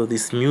 So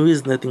this mu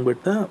is nothing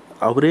but the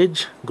average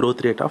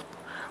growth rate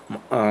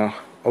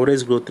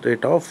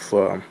of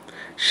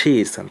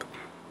shares ಅಂತ.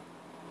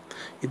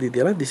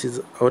 ಇದೆಯಲ್ಲ, this is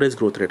average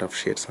growth rate of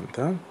shares ಅಂತ,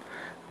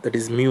 ದಟ್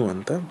ಈಸ್ ಮ್ಯೂ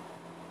ಅಂತ.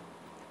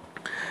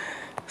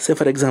 ಸೇ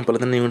ಫಾರ್ ಎಕ್ಸಾಂಪಲ್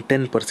ಅದನ್ನು ನೀವು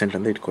 10%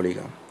 ಅಂತ ಇಟ್ಕೊಳ್ಳಿ.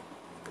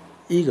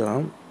 ಈಗ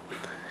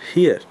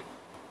ಹಿಯರ್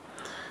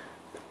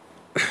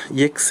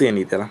ಎಕ್ಸ್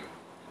ಏನಿದೆಯಲ್ಲ,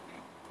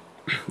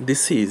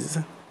 this is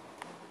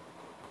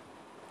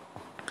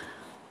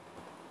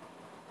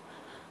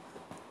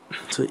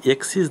so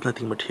x is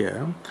nothing but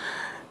here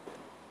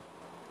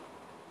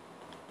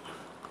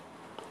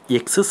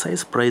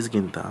exercise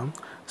ಪ್ರೈಸ್ಗಿಂತ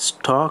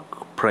stock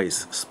price,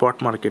 spot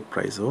market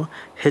price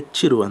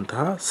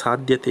ಹೆಚ್ಚಿರುವಂತಹ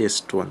ಸಾಧ್ಯತೆ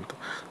ಎಷ್ಟು ಅಂತ.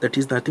 That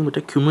is nothing but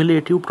A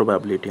cumulative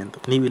probability ಅಂತ.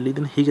 ನೀವು ಇಲ್ಲಿ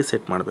ಇದನ್ನು ಹೀಗೆ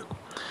ಸೆಟ್ ಮಾಡಬೇಕು.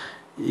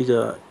 ಈಗ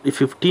ಈ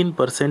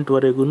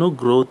 15%ವರೆಗೂ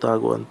ಗ್ರೋತ್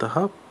ಆಗುವಂತಹ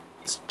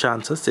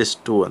ಚಾನ್ಸಸ್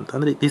ಎಷ್ಟು ಅಂತ,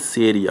 ಅಂದರೆ ದಿಸ್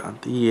ಏರಿಯಾ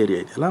ಅಂತ, ಈ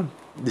ಏರಿಯಾ ಇದೆಯಲ್ಲ,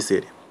 this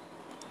area.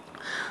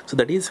 So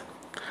that is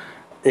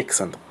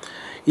X ಅಂತ.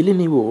 ಇಲ್ಲಿ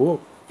ನೀವು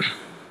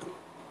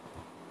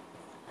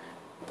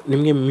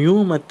ನಿಮಗೆ ಮ್ಯೂ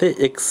ಮತ್ತು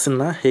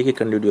ಎಕ್ಸ್ನ ಹೇಗೆ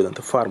ಕಂಡುಹಿಡಿಯೋದು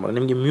ಅಂತ ಫಾರ್ಮುಲಾ,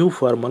 ನಿಮಗೆ mu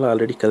formula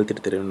already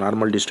ಕಲ್ತಿರ್ತೀರಿ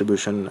normal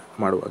distribution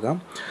ಮಾಡುವಾಗ.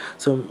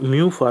 ಸೊ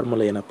ಮ್ಯೂ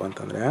ಫಾರ್ಮುಲಾ ಏನಪ್ಪ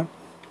ಅಂತಂದರೆ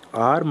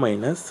R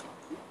minus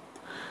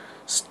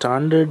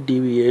standard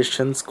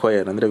deviation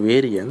square ಅಂದರೆ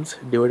variance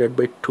divided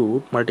by 2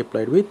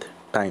 multiplied with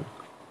time,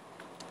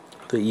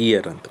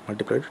 year ಅಂತ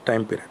ಮಲ್ಟಿಪ್ಲೈಡ್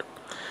ಟೈಮ್ ಪೀರಿಯಡ್.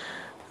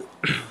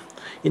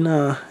 ಇನ್ನು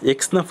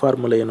ಎಕ್ಸ್ನ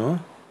ಫಾರ್ಮುಲಾ ಏನು,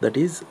 that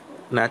is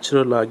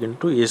natural log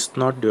into S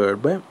not divide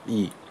by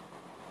E.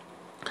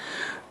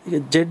 ಈಗ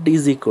Z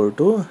is equal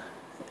to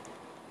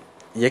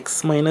X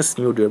minus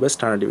mu divide by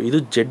standard D V. ಇದು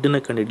ಜೆಡ್ನ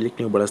ಕಂಡುಹಿಡಲಿಕ್ಕೆ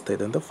ನೀವು ಬಳಸ್ತಾ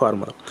ಇದ್ದಂಥ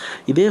formula.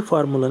 ಇದೇ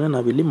ಫಾರ್ಮುಲಾನ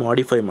ನಾವಿಲ್ಲಿ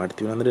ಮಾಡಿಫೈ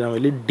ಮಾಡ್ತೀವಿ, ಅಂದರೆ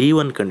ನಾವಿಲ್ಲಿ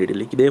D1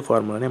 ಕಂಡುಹಿಡಲಿಕ್ಕೆ ಇದೇ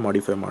ಫಾರ್ಮುಲಾನೇ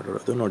ಮಾಡಿಫೈ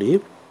ಮಾಡಿರೋದು. ನೋಡಿ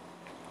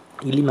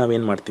ಇಲ್ಲಿ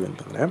ನಾವೇನು ಮಾಡ್ತೀವಿ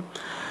ಅಂತಂದರೆ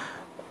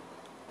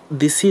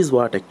this is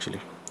what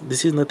actually,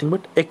 this is nothing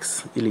but X.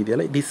 ಇಲ್ಲಿ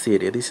ಇದೆಯಲ್ಲ this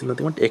area, this is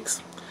nothing but X.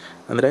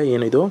 ಅಂದರೆ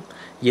ಏನಿದು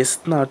ಎಸ್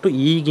ನಾಟು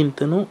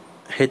ಈಗಿಂತನೂ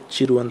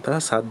ಹೆಚ್ಚಿರುವಂತಹ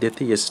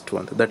ಸಾಧ್ಯತೆ ಎಷ್ಟು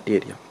ಅಂತ, that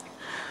area.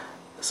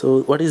 So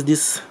what is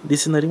this,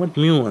 this is nothing but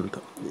mu ಅಂತ.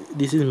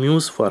 ದಿಸ್ ಈಸ್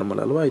ಮ್ಯೂಸ್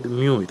ಫಾರ್ಮುಲಾ ಅಲ್ವಾ, ಇದು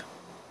ಮ್ಯೂ,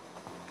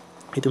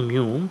 ಇದು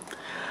mu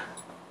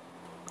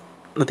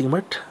nothing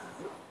but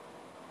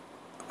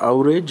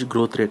average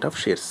growth rate of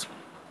shares,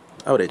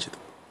 average ಇದು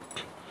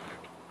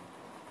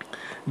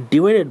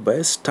ಡಿವೈಡೆಡ್ ಬೈ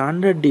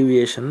ಸ್ಟ್ಯಾಂಡರ್ಡ್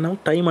ಡಿವಿಯೇಷನ್. ನಾವು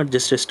ಟೈಮ್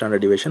ಅಡ್ಜಸ್ಟೆಡ್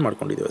ಸ್ಟ್ಯಾಂಡರ್ಡ್ ಡಿವಿಯೇಷನ್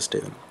ಮಾಡ್ಕೊಂಡಿದ್ದೀವಿ ಅಷ್ಟೇ.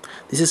 ಇದನ್ನು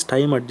this is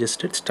time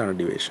adjusted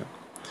standard deviation.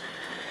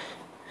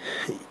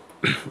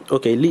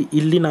 Okay,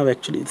 ಇಲ್ಲಿ ನಾವು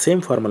ಆ್ಯಕ್ಚುಲಿ ಸೇಮ್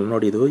ಫಾರ್ಮುಲಾ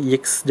ನೋಡಿ, ಇದು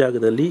ಎಕ್ಸ್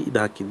ಜಾಗದಲ್ಲಿ ಇದು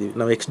ಹಾಕಿದ್ದೀವಿ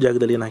ನಾವು. ಎಕ್ಸ್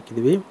ಜಾಗದಲ್ಲಿ ಏನು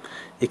ಹಾಕಿದ್ದೀವಿ,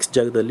 ಎಕ್ಸ್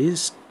ಜಾಗದಲ್ಲಿ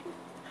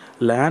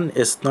LAN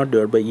S not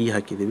divide by E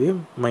ಹಾಕಿದ್ದೀವಿ,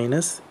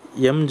 ಮೈನಸ್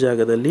ಎಮ್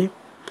ಜಾಗದಲ್ಲಿ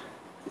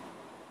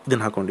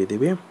ಇದನ್ನು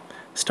ಹಾಕ್ಕೊಂಡಿದ್ದೀವಿ,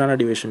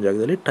 ಸ್ಟ್ಯಾಂಡರ್ಡ್ ಡಿವಿಯೇಷನ್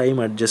ಜಾಗದಲ್ಲಿ ಟೈಮ್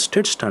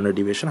ಅಡ್ಜಸ್ಟೆಡ್ ಸ್ಟ್ಯಾಂಡರ್ಡ್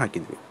ಡಿವಿಯೇಷನ್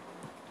ಹಾಕಿದ್ವಿ.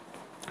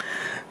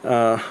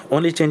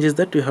 Only changes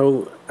that you have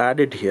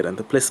added here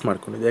ಅಂತ ಪ್ಲಸ್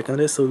ಮಾಡ್ಕೊಂಡಿದ್ವಿ.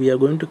 ಯಾಕಂದರೆ so we are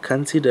going to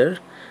consider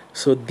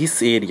so this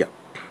area,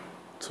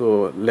 so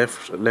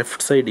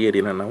left side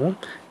ಏರಿಯಾನ ನಾವು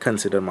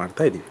consider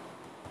ಮಾಡ್ತಾ ಇದ್ದೀವಿ.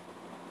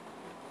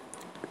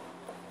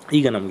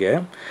 ಈಗ ನಮಗೆ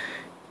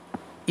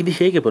ಇದು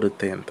ಹೇಗೆ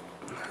ಬರುತ್ತೆ ಅಂತ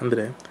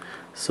ಅಂದರೆ,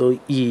 ಸೊ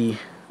ಈ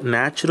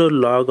natural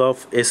log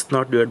of S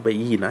not divide by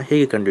ಇನ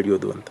ಹೇಗೆ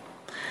ಕಂಡುಹಿಡಿಯೋದು ಅಂತ.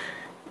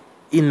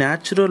 ಈ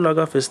natural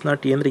log of S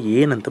not E ಅಂದರೆ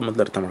ಏನಂತ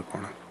ಮೊದಲು ಅರ್ಥ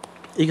ಮಾಡ್ಕೋಣ.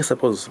 ಈಗ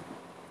ಸಪೋಸ್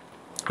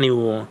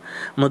ನೀವು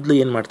ಮೊದಲು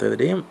ಏನು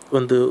ಮಾಡ್ತಾಯಿದ್ರಿ,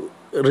 ಒಂದು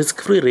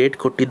ರಿಸ್ಕ್ ಫ್ರೀ ರೇಟ್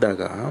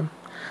ಕೊಟ್ಟಿದ್ದಾಗ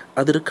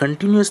ಅದರ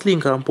ಕಂಟಿನ್ಯೂಸ್ಲಿ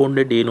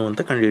ಕಾಂಪೌಂಡೆಡ್ ಏನು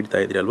ಅಂತ ಕಂಡುಹಿಡ್ತಾ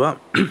ಇದ್ರಿ ಅಲ್ವಾ.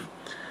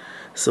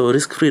 ಸೊ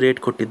ರಿಸ್ಕ್ ಫ್ರೀ ರೇಟ್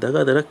ಕೊಟ್ಟಿದ್ದಾಗ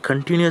ಅದರ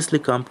ಕಂಟಿನ್ಯೂಸ್ಲಿ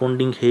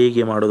ಕಾಂಪೌಂಡಿಂಗ್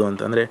ಹೇಗೆ ಮಾಡೋದು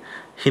ಅಂತ, ಅಂದರೆ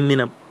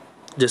ಹಿಂದಿನ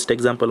ಜಸ್ಟ್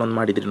ಎಕ್ಸಾಂಪಲ್ ಒಂದು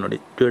ಮಾಡಿದ್ರಿ ನೋಡಿ,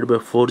 ಡಿವೈಡ್ ಬೈ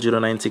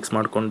 4096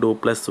 ಮಾಡಿಕೊಂಡು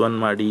 +1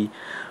 ಮಾಡಿ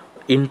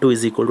into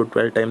is equal to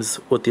 12 times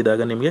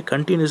ಒತ್ತಿದಾಗ ನಿಮಗೆ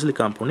ಕಂಟಿನ್ಯೂಸ್ಲಿ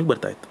ಕಾಂಪೌಂಡಿಂಗ್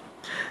ಬರ್ತಾಯಿತ್ತು.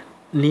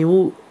 ನೀವು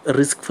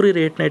ರಿಸ್ಕ್ ಫ್ರೀ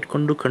ರೇಟ್ನ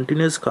ಇಟ್ಕೊಂಡು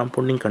ಕಂಟಿನ್ಯೂಸ್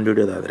ಕಾಂಪೌಂಡಿಂಗ್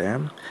ಕಂಡುಹಿಡಿಯೋದಾದರೆ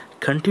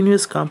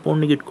ಕಂಟಿನ್ಯೂಸ್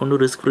ಕಾಂಪೌಂಡಿಂಗ್ ಇಟ್ಕೊಂಡು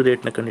ರಿಸ್ಕ್ ಫ್ರೀ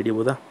ರೇಟ್ನ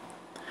ಕಂಡುಹಿಡಿಯಬೋದಾ?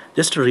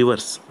 ಜಸ್ಟ್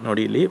ರಿವರ್ಸ್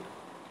ನೋಡಿ, ಇಲ್ಲಿ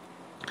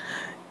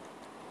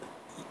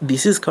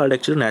this is called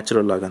actually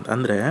natural log ಅಂತ.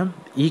 ಅಂದರೆ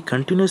ಈ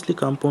ಕಂಟಿನ್ಯೂಸ್ಲಿ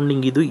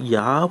ಕಾಂಪೌಂಡಿಂಗ್ ಇದು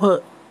ಯಾವ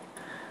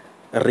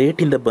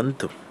ರೇಟಿಂದ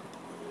ಬಂತು,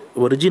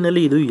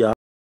 ಒರಿಜಿನಲಿ ಇದು ಯಾವ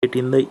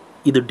ರೇಟಿಂದ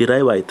ಇದು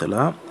ಡಿರೈವ್ ಆಯ್ತಲ್ಲ,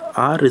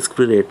 ಆ ರಿಸ್ಕ್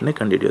ಫ್ರೀ ರೇಟ್ನೇ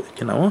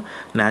ಕಂಡುಹಿಡಿಯೋದಕ್ಕೆ ನಾವು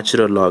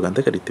ನ್ಯಾಚುರಲ್ ಲಾಗ್ ಅಂತ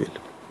ಕರಿತೀವಿ.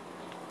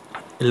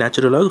 ಇಲ್ಲಿ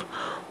ನ್ಯಾಚುರಲ್ ಲಾಗ್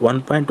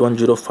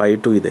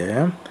 1.1052 ಇದೆ.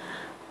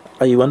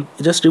 ಈ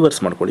ಜಸ್ಟ್ ರಿವರ್ಸ್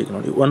ಮಾಡ್ಕೊಳ್ಳಿ. ಈಗ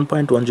ನೋಡಿ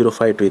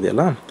 1.1052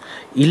 ಇದೆಯಲ್ಲ,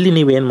 ಇಲ್ಲಿ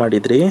ನೀವೇನು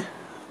ಮಾಡಿದ್ರಿ,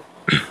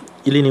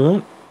 ಇಲ್ಲಿ ನೀವು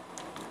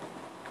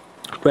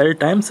 12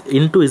 times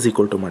into is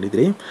equal to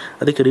ಮಾಡಿದ್ರಿ,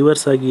 ಅದಕ್ಕೆ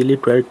ರಿವರ್ಸ್ ಆಗಿ ಇಲ್ಲಿ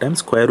 12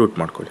 ಟೈಮ್ಸ್ ಸ್ಕ್ವೇರ್ ರೂಟ್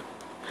ಮಾಡ್ಕೊಳ್ಳಿ.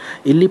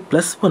 ಇಲ್ಲಿ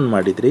 +1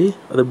 ಮಾಡಿದ್ರಿ,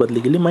 ಅದ್ರ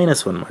ಬದಲಿಗೆ ಇಲ್ಲಿ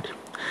 -1 ಮಾಡಿ.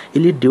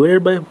 ಇಲ್ಲಿ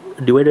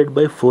ಡಿವೈಡೆಡ್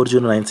ಬೈ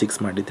 4096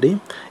 ಮಾಡಿದ್ರಿ,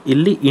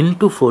 ಇಲ್ಲಿ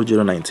ಇಂಟು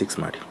 4096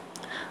 ಮಾಡಿ.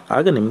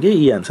 ಆಗ ನಿಮಗೆ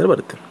ಈ ಆನ್ಸರ್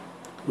ಬರುತ್ತೆ.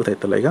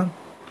 ಗೊತ್ತಾಯ್ತಲ್ಲ? ಈಗ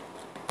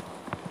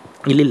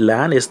ಇಲ್ಲಿ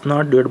LAN S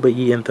not divide by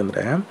E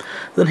ಅಂತಂದರೆ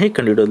ಅದನ್ನು ಹೇಗೆ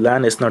ಕಂಡುಹಿಡೋದು?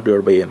 LAN S not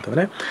divide by E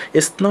ಅಂತಂದರೆ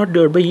S not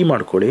divide by E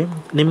ಮಾಡ್ಕೊಳ್ಳಿ,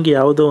 ನಿಮಗೆ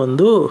ಯಾವುದೋ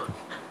ಒಂದು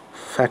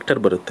ಫ್ಯಾಕ್ಟರ್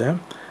ಬರುತ್ತೆ.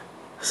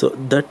 ಸೊ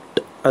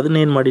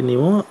ಅದನ್ನೇನು ಮಾಡಿ,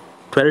 ನೀವು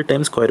 12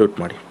 ಟೈಮ್ಸ್ ಸ್ಕ್ವೇರ್ ರೂಟ್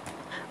ಮಾಡಿ,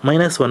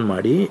 -1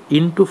 ಮಾಡಿ,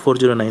 ಇಂಟು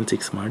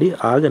 4096 ಮಾಡಿ,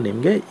 ಆಗ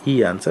ನಿಮಗೆ ಈ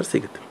ಆನ್ಸರ್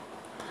ಸಿಗುತ್ತೆ.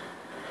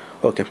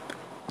 Okay,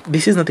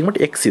 this is nothing but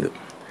X. ಇದು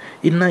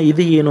ಇನ್ನು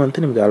ಇದು ಏನು ಅಂತ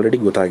ನಿಮ್ಗೆ ಆಲ್ರೆಡಿ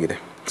ಗೊತ್ತಾಗಿದೆ.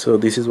 So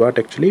this is what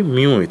actually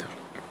mu. ಇದು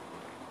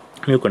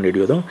mu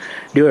ಕಂಡುಹಿಡಿಯೋದು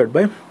divide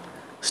by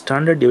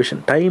standard deviation,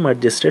 time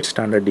adjusted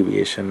standard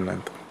deviation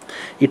ಅಂತ.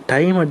 ಈ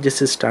ಟೈಮ್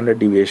ಅಡ್ಜಸ್ಟೆಡ್ ಸ್ಟ್ಯಾಂಡರ್ಡ್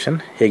ಡಿವಿಯೇಷನ್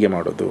ಹೇಗೆ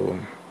ಮಾಡೋದು?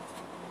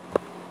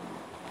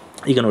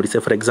 ಈಗ ನೋಡಿ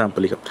ಸರ್, ಫಾರ್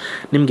ಎಕ್ಸಾಂಪಲ್ ಈಗ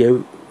ನಿಮಗೆ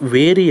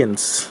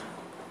ವೇರಿಯನ್ಸ್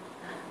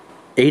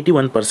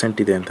 81%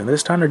 ಇದೆ ಅಂತಂದರೆ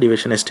ಸ್ಟ್ಯಾಂಡರ್ಡ್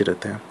ಡಿವಿಯೇಷನ್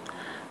ಎಷ್ಟಿರುತ್ತೆ?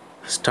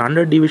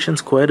 Standard division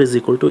square is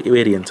equal to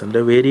variance.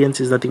 ಅಂದರೆ variance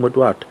is nothing but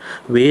what,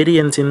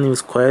 ವೇರಿಯನ್ಸಿನ ನೀವು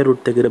ಸ್ಕ್ವೇರ್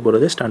ರೂಟ್ ತೆಗೆದರೆ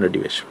ಬರೋದೇ ಸ್ಟ್ಯಾಂಡರ್ಡ್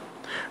ಡಿವಿಯೇಷನ್.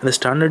 ಅಂದರೆ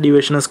ಸ್ಟ್ಯಾಂಡರ್ಡ್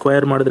ಡಿವಿಯೇಷನ್ನ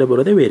ಸ್ಕ್ವೇರ್ ಮಾಡಿದ್ರೆ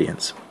ಬರೋದೇ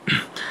ವೇರಿಯನ್ಸ್.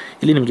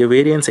 ಇಲ್ಲಿ ನಿಮಗೆ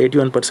ವೇರಿಯನ್ಸ್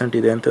 81%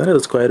 ಇದೆ ಅಂತಂದರೆ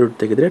ಅದು ಸ್ಕ್ವೇರ್ ರೂಟ್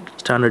ತೆಗೆದರೆ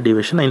ಸ್ಟ್ಯಾಂಡರ್ಡ್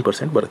ಡಿವಿಯೇಷನ್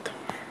 9% ಬರುತ್ತೆ.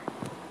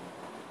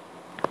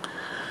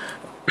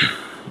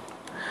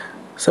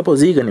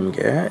 ಸಪೋಸ್ ಈಗ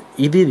ನಿಮಗೆ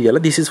ಇದೆಯಲ್ಲ,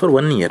 ದಿಸ್ ಈಸ್ ಫಾರ್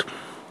 1 ಇಯರ್.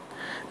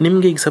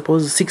 ನಿಮಗೆ ಈಗ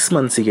ಸಪೋಸ್ 6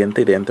 ಮಂತ್ಸಿಗೆ ಅಂತ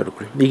ಇದೆ ಅಂತ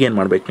ಹೇಳ್ಕೊಳ್ಳಿ. ಈಗೇನು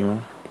ಮಾಡ್ಬೇಕು ನೀವು?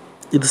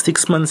 ಇದು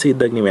 6 ಮಂತ್ಸ್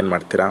ಇದ್ದಾಗ ನೀವೇನು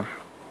ಮಾಡ್ತೀರಾ?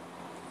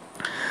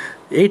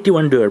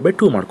 81 ಡಿವೈಡ್ ಬೈ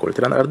 2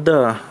 ಮಾಡ್ಕೊಳ್ತೀರಾ, ಅಂದರೆ ಅರ್ಧ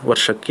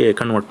ವರ್ಷಕ್ಕೆ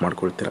ಕನ್ವರ್ಟ್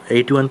ಮಾಡ್ಕೊಳ್ತೀರಾ.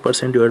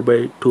 81% ಡಿವೈಡ್ ಬೈ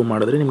 2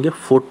 ಮಾಡಿದ್ರೆ ನಿಮಗೆ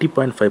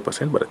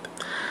 40.5% ಬರುತ್ತೆ.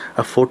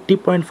 ಆ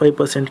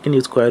 40.5%ಗೆ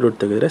ನೀವು ಸ್ಕ್ವೇರ್ ರೂಟ್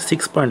ತೆಗೆದರೆ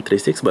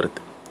 6.36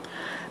 ಬರುತ್ತೆ.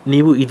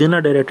 ನೀವು ಇದನ್ನು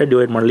ಡೈರೆಕ್ಟಾಗಿ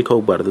ಡಿವೈಡ್ ಮಾಡಲಿಕ್ಕೆ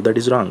ಹೋಗಬಾರ್ದು, ದಟ್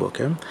ಈಸ್ ರಾಂಗ್.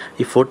 ಓಕೆ,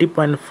 ಈ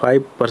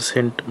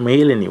 40.5%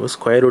 ಮೇಲೆ ನೀವು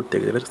ಸ್ಕ್ವೇರ್ ರೂಟ್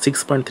ತೆಗೆದರೆ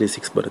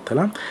 6.36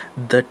 ಬರುತ್ತಲ್ಲ,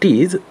 that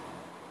is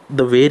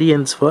the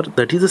variance for,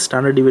 that is the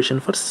standard deviation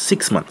for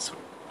 6 months.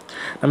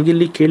 ನಮಗೆ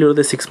ಇಲ್ಲಿ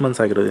ಕೇಳಿರೋದೇ 6 months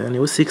ಆಗಿರೋದ್ರಿಂದ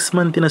ನೀವು 6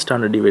 months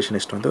ಸ್ಟ್ಯಾಂಡರ್ಡ್ ಡಿವಿಯೇಷನ್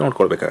ಎಷ್ಟು ಅಂತ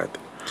ನೋಡ್ಕೊಳ್ಬೇಕಾಗತ್ತೆ.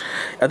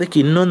 ಅದಕ್ಕೆ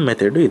ಇನ್ನೊಂದು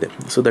ಮೆಥಡು ಇದೆ.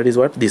 So that is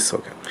what this.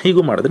 Okay,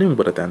 ಹೀಗೂ ಮಾಡಿದ್ರೆ ನಿಮ್ಗೆ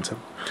ಬರುತ್ತೆ ಆನ್ಸರ್.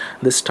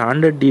 ದ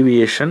ಸ್ಟ್ಯಾಂಡರ್ಡ್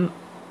ಡಿವಿಯೇಷನ್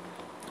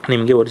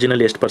ನಿಮಗೆ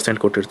ಒರಿಜಿನಲ್ ಎಷ್ಟು ಪರ್ಸೆಂಟ್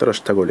ಕೊಟ್ಟಿರ್ತಾರೋ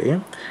ಅಷ್ಟು ತಗೊಳ್ಳಿ,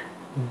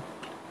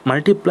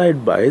 multiplied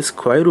by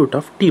square root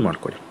of T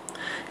ಮಾಡ್ಕೊಳ್ಳಿ.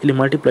 ಇಲ್ಲಿ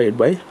multiplied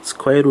by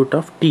square root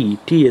of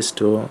T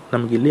ಎಷ್ಟು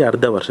ನಮಗೆ ಇಲ್ಲಿ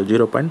ಅರ್ಧ ವರ್ಷ,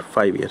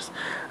 0.5 years.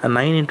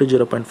 9 into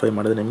 0.5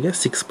 ಮಾಡಿದ್ರೆ ನಿಮಗೆ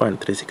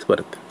 6.36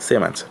 ಬರುತ್ತೆ.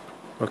 Same answer.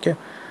 ಓಕೆ,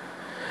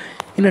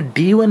 ಇನ್ನು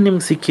D1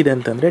 ನಿಮ್ಗೆ ಸಿಕ್ಕಿದೆ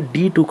ಅಂತಂದರೆ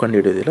D2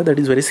 ಕಂಡುಹಿಡಿಯೋದಿಲ್ಲ. That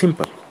is very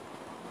simple.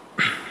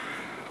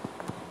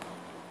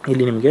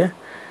 ಇಲ್ಲಿ ನಿಮಗೆ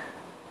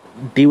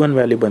D1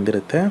 ವ್ಯಾಲ್ಯೂ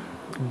ಬಂದಿರುತ್ತೆ.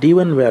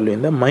 D1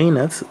 ವ್ಯಾಲ್ಯೂಯಿಂದ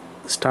minus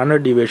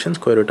standard deviation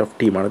square root of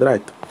T ಮಾಡಿದ್ರೆ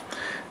ಆಯಿತು.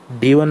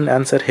 D1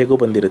 ಆನ್ಸರ್ ಹೇಗೋ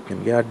ಬಂದಿರುತ್ತೆ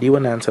ನಿಮಗೆ, ಆ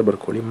D1 ಆನ್ಸರ್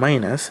ಬರ್ಕೊಳ್ಳಿ,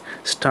 minus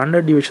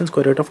standard deviation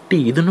square root of T.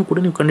 ಇದನ್ನು ಕೂಡ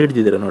ನೀವು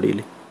ಕಂಡುಹಿಡಿದಿದ್ದೀರ ನೋಡಿ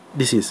ಇಲ್ಲಿ,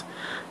 ದಿಸ್ ಈಸ್.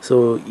 ಸೊ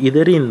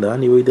ಇದರಿಂದ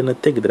ನೀವು ಇದನ್ನು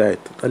ತೆಗೆದ್ರೆ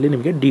ಆಯಿತು, ಅಲ್ಲಿ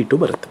ನಿಮಗೆ D2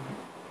 ಬರುತ್ತೆ.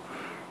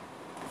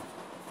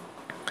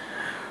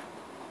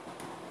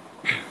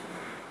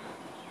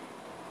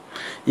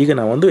 ಈಗ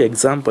ನಾವೊಂದು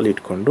ಎಕ್ಸಾಂಪಲ್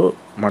ಇಟ್ಕೊಂಡು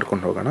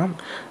ಮಾಡ್ಕೊಂಡು ಹೋಗೋಣ.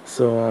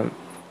 ಸೊ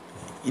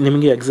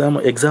ನಿಮಗೆ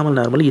ಎಕ್ಸಾಮಲ್ಲಿ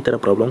ನಾರ್ಮಲಿ ಈ ಥರ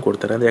ಪ್ರಾಬ್ಲಮ್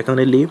ಕೊಡ್ತಾರೆ. ಅಂದರೆ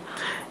ಯಾಕಂದರೆ ಇಲ್ಲಿ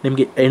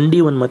ನಿಮಗೆ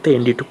ND1 ಮತ್ತು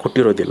ND2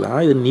 ಕೊಟ್ಟಿರೋದಿಲ್ಲ,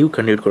 ಇದನ್ನು ನೀವು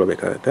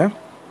ಕಂಡುಹಿಡ್ಕೊಳ್ಬೇಕಾಗತ್ತೆ.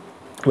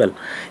 ವೆಲ್,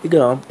 ಈಗ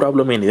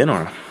ಪ್ರಾಬ್ಲಮ್ ಏನಿದೆ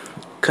ನೋಡೋಣ.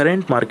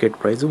 ಕರೆಂಟ್ ಮಾರ್ಕೆಟ್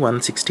ಪ್ರೈಸು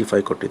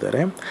 165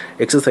 ಕೊಟ್ಟಿದ್ದಾರೆ,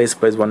 exercise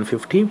price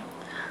 150,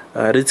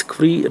 risk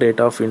free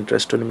rate of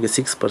interest ನಿಮಗೆ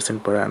 6%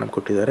 ಪರ್ ಆ್ಯನಮ್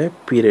ಕೊಟ್ಟಿದ್ದಾರೆ,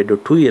 ಪೀರಿಯಡು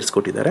 2 years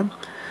ಕೊಟ್ಟಿದ್ದಾರೆ.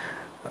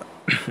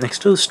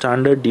 Next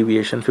standard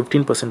deviation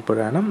 15%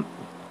 per annum,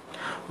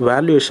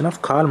 valuation of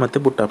ಕಾಲ್ ಮತ್ತು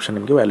ಪುಟ್ ಆಪ್ಷನ್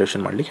ನಿಮಗೆ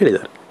ವ್ಯಾಲ್ಯೂಯೇಷನ್ ಮಾಡಲಿಕ್ಕೆ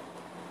ಹೇಳಿದ್ದಾರೆ.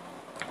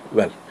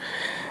 ವೆಲ್,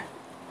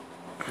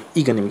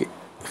 ಈಗ ನಿಮಗೆ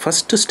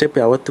ಫಸ್ಟ್ ಸ್ಟೆಪ್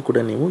ಯಾವತ್ತೂ ಕೂಡ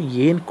ನೀವು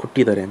ಏನು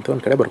ಕೊಟ್ಟಿದ್ದಾರೆ ಅಂತ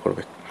ಒಂದು ಕಡೆ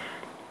ಬರ್ಕೊಳ್ಬೇಕು.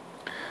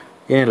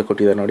 ಏನೆಲ್ಲ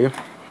ಕೊಟ್ಟಿದ್ದಾರೆ ನೋಡಿ.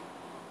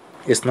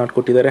 S0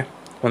 ಕೊಟ್ಟಿದ್ದಾರೆ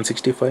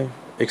 165,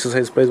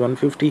 exercise price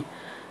 150,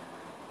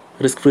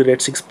 risk free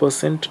rate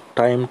 6%,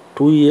 time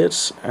 2 years,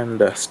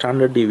 and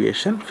standard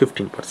deviation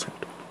 15%.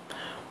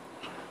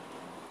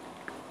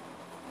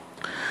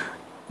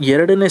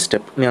 ಎರಡನೇ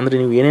ಸ್ಟೆಪ್ ಅಂದರೆ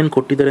ನೀವು ಏನೇನು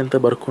ಕೊಟ್ಟಿದ್ದಾರೆ ಅಂತ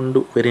ಬರ್ಕೊಂಡು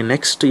ವೆರಿ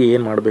ನೆಕ್ಸ್ಟ್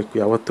ಏನು ಮಾಡಬೇಕು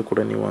ಯಾವತ್ತೂ ಕೂಡ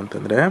ನೀವು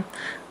ಅಂತಂದರೆ,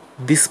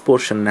 this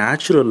portion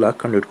natural log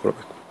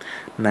ಕಂಡುಹಿಡ್ಕೊಳ್ಬೇಕು.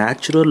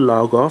 Natural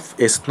log of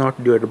S0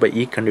 divide by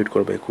E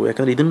ಕಂಡುಹಿಡ್ಕೊಳ್ಬೇಕು.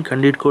 ಯಾಕಂದರೆ ಇದನ್ನು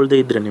ಕಂಡುಹಿಡ್ಕೊಳ್ದೇ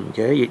ಇದ್ದರೆ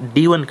ನಿಮಗೆ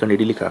D1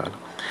 ಕಂಡುಹಿಡಿಲಿಕ್ಕಾಗಲ್ಲ,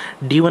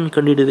 D1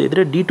 ಕಂಡುಹಿಡಿದೇ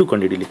ಇದ್ದರೆ D2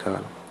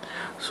 ಕಂಡುಹಿಡಿಲಿಕ್ಕಾಗಲ್ಲ.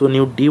 ಸೊ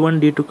ನೀವು D1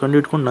 D2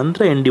 ಕಂಡುಹಿಡ್ಕೊಂಡು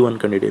ನಂತರ ND1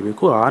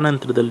 ಕಂಡುಹಿಡಿಯಬೇಕು. ಆ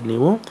ನಂತರದಲ್ಲಿ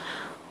ನೀವು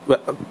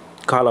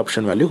ಕಾಲ್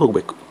ಆಪ್ಷನ್ ವ್ಯಾಲ್ಯೂ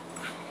ಹೋಗಬೇಕು.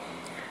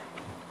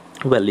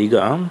 ವೆಲ್, ಈಗ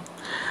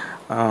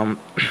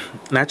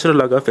natural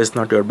log of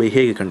S0 divide by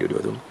ಹೇಗೆ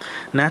ಕಂಡುಹಿಡಿಯೋದು?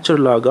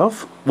 Natural log of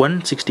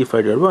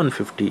 165 divide by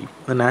 150,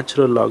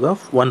 natural log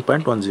of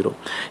 1.10.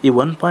 ಈ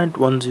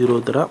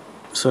 1.10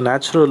 ಸೊ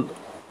ನ್ಯಾಚುರಲ್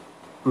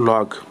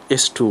ಲಾಗ್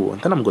ಎಷ್ಟು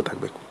ಅಂತ ನಮ್ಗೆ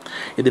ಗೊತ್ತಾಗಬೇಕು.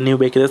 ಇದು ನೀವು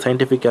ಬೇಕಿದ್ರೆ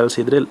ಸೈಂಟಿಫಿಕ್ ಕ್ಯಾಲ್ಸ್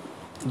ಇದ್ದರೆ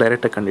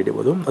ಡೈರೆಕ್ಟಾಗಿ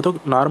ಕಂಡುಹಿಡಿಬೋದು, ಅಥವಾ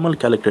ನಾರ್ಮಲ್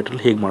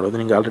ಕ್ಯಾಲ್ಕುಲೇಟ್ರಲ್ಲಿ ಹೇಗೆ ಮಾಡೋದು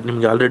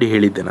ನಿಮಗೆ ಆಲ್ರೆಡಿ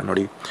ಹೇಳಿದ್ದೆ ನಾನು.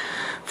 ನೋಡಿ,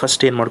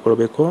 ಫಸ್ಟ್ ಏನು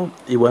ಮಾಡ್ಕೊಳ್ಬೇಕು,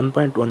 ಈ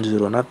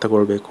 1.10ನ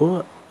ತಗೊಳ್ಬೇಕು,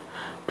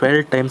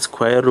 12 times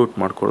ಸ್ಕ್ವೇರ್ ರೂಟ್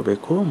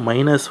ಮಾಡ್ಕೊಳ್ಬೇಕು,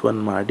 -1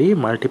 ಮಾಡಿ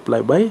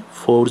ಮಲ್ಟಿಪ್ಲೈ ಬೈ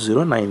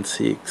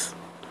 4096.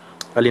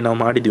 ಅಲ್ಲಿ ನಾವು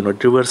ಮಾಡಿದ್ದೀವಿ ನೋಡಿ,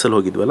 ರಿವರ್ಸಲ್ಲಿ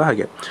ಹೋಗಿದ್ವಲ್ಲ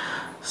ಹಾಗೆ.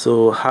 ಸೊ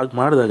ಹಾಗೆ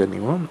ಮಾಡಿದಾಗ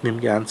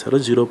ನಿಮಗೆ ಆನ್ಸರು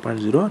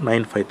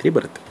 0.0953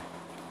 ಬರುತ್ತೆ.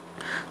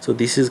 So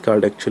this is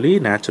called actually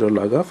natural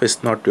log of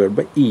S0 divide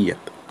by E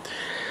ಅಂತ.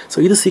 ಸೊ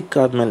ಇದು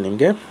ಸಿಕ್ಕಾದ್ಮೇಲೆ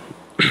ನಿಮಗೆ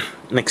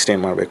ನೆಕ್ಸ್ಟ್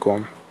ಏನು ಮಾಡಬೇಕು,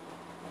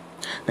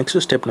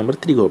 ನೆಕ್ಸ್ಟು ಸ್ಟೆಪ್ ನಂಬರ್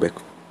 3ಗೆ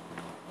ಹೋಗಬೇಕು,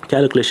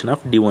 calculation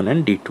of D1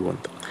 and D2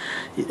 ಅಂತ.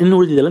 ಇನ್ನು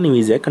ಉಳಿದಿದ್ದೆಲ್ಲ ನೀವು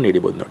ಈಸಿಯಾಗಿ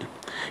ಕಂಡುಹಿಡಿಬೋದು ನೋಡಿ.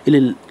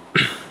 ಇಲ್ಲಿ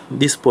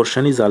this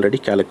portion is already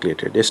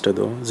calculated.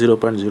 ಎಷ್ಟದು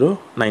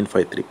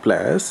 0.0953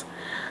 plus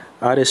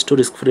ಎಷ್ಟು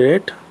ರಿಸ್ಕ್ ಫ್ರೀ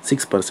ರೇಟ್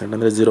 6%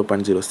 ಅಂದರೆ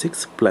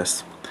 0.06 ಪ್ಲಸ್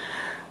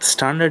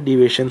ಸ್ಟ್ಯಾಂಡರ್ಡ್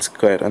ಡಿವಿಯೇಷನ್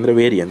ಸ್ಕ್ವೇರ್ ಅಂದರೆ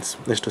ವೇರಿಯನ್ಸ್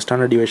ಎಷ್ಟು,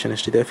 ಸ್ಟ್ಯಾಂಡರ್ಡ್ ಡಿವಿಯೇಷನ್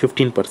ಎಷ್ಟಿದೆ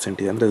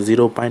 15% ಇದೆ ಅಂದರೆ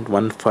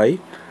 0.15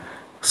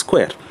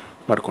 ಸ್ಕ್ವೇರ್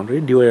ಮಾಡ್ಕೊಂಡ್ರಿ,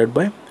 divided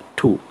by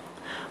 2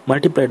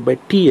 multiplied by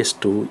T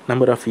ಎಷ್ಟು,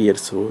 ನಂಬರ್ ಆಫ್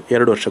ಇಯರ್ಸು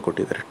 2 ವರ್ಷ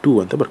ಕೊಟ್ಟಿದ್ದಾರೆ 2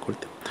 ಅಂತ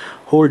ಬರ್ಕೊಳ್ತೀವಿ,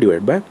 hole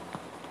divide by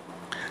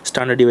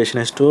standard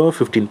deviation ಎಷ್ಟು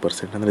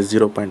 15% ಅಂದರೆ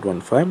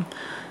 0.15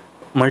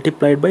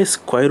 multiplied by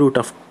square root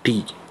of T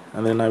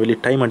ಅಂದರೆ ನಾವಿಲ್ಲಿ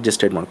ಟೈಮ್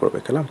ಅಡ್ಜಸ್ಟೆಡ್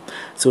ಮಾಡ್ಕೊಳ್ಬೇಕಲ್ಲ.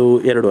 ಸೊ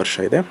 2 ವರ್ಷ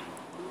ಇದೆ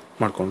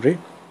ಮಾಡ್ಕೊಂಡ್ರಿ.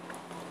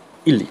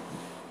 ಇಲ್ಲಿ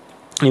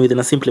ನೀವು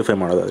ಇದನ್ನು ಸಿಂಪ್ಲಿಫೈ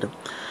ಮಾಡೋದಾದರೆ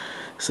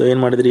ಸೊ ಏನು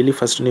ಮಾಡಿದ್ರಿ, ಇಲ್ಲಿ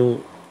ಫಸ್ಟ್ ನೀವು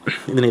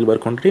ಇದನ್ನ ಇಲ್ಲಿ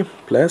ಬರ್ಕೊಂಡ್ರಿ,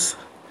 ಪ್ಲಸ್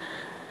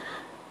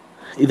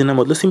ಇದನ್ನು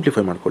ಮೊದಲು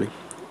ಸಿಂಪ್ಲಿಫೈ ಮಾಡ್ಕೊಳ್ಳಿ.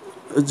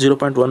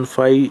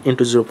 0.15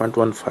 ಇಂಟು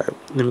 0.15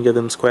 ನಿಮಗೆ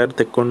ಅದನ್ನು ಸ್ಕ್ವೇರ್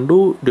ತೆಕ್ಕೊಂಡು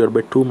ಡಿವೈಡ್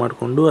ಬೈ 2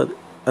 ಮಾಡಿಕೊಂಡು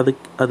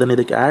ಅದನ್ನು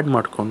ಇದಕ್ಕೆ ಆ್ಯಡ್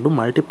ಮಾಡಿಕೊಂಡು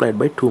ಮಲ್ಟಿಪ್ಲೈಡ್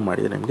ಬೈ 2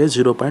 ಮಾಡಿದರೆ ನಿಮಗೆ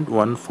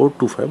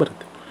 0.1425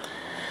 ಬರುತ್ತೆ.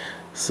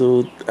 So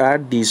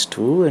add these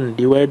 2 and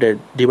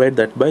divide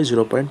that by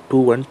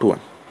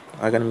 0.2121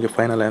 ಆಗ ನಿಮಗೆ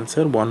final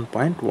answer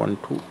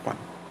 1.121.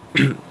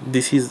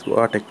 This is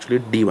what actually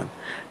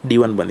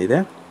D1 ಬಂದಿದೆ.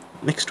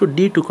 ನೆಕ್ಸ್ಟು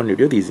D2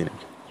 ಕಂಡುಹಿಡಿಯೋದು ಈಸಿ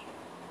ನಿಮಗೆ.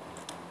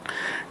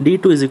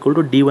 D2 is equal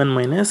to D1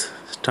 minus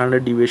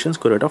standard deviation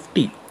square root of T.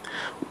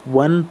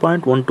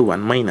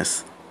 1.121 minus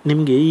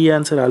ನಿಮಗೆ ಈ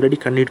answer already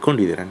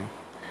ಕಂಡುಹಿಡ್ಕೊಂಡಿದ್ದೀರಾ ನೀವು.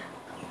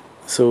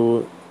 So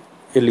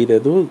ಎಲ್ಲಿದೆ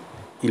ಅದು,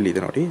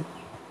 ಇಲ್ಲಿದೆ ನೋಡಿ.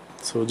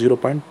 ಸೊ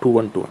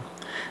 0.2121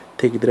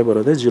 ತೆಗೆದರೆ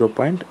ಬರೋದೇ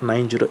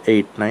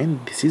 0.9089.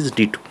 This is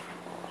D2.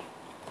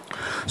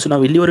 ಸೊ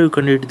ನಾವು ಇಲ್ಲಿವರೆಗೂ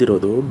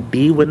ಕಂಡುಹಿಡಿದಿರೋದು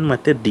D1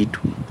 ಮತ್ತು D2.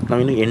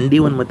 ನಾವಿನ್ನು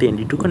ND1 ಮತ್ತು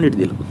ND2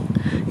 ಕಂಡುಹಿಡಿದಿಲ್ಲ.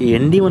 ಈ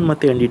ND1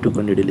 ಮತ್ತು ND2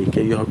 ಕಂಡುಹಿಡಲಿಕ್ಕೆ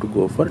you have to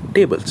go for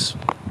tables.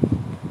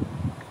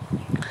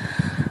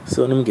 So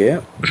ನಿಮಗೆ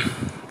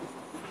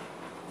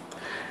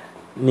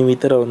ನೀವು ಈ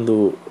ಥರ ಒಂದು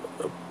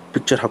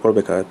picture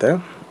ಹಾಕ್ಕೊಳ್ಬೇಕಾಗತ್ತೆ.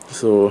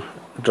 So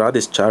draw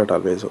this chart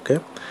always. Okay,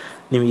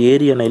 ನೀವು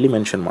ಏರಿಯಾನ ಇಲ್ಲಿ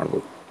ಮೆನ್ಷನ್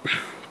ಮಾಡ್ಬೋದು.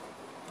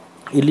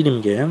 ಇಲ್ಲಿ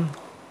ನಿಮಗೆ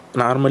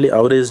ನಾರ್ಮಲಿ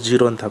ಅವರೇಜ್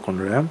 0 ಅಂತ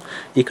ಹಾಕೊಂಡ್ರೆ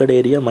ಈ ಕಡೆ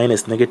ಏರಿಯಾ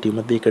ಮೈನಸ್ ನೆಗೆಟಿವ್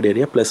ಮತ್ತು ಈ ಕಡೆ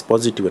ಏರಿಯಾ ಪ್ಲಸ್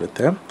ಪಾಸಿಟಿವ್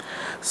ಇರುತ್ತೆ.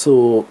 ಸೊ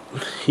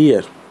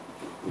ಹಿಯರ್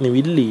ನೀವು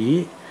ಇಲ್ಲಿ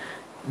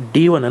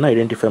D1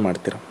 ಐಡೆಂಟಿಫೈ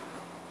ಮಾಡ್ತೀರಾ.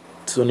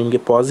 ಸೊ ನಿಮಗೆ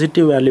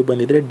ಪಾಸಿಟಿವ್ ವ್ಯಾಲ್ಯೂ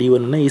ಬಂದಿದ್ದರೆ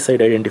D1 ಈ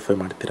ಸೈಡ್ ಐಡೆಂಟಿಫೈ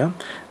ಮಾಡ್ತೀರಾ.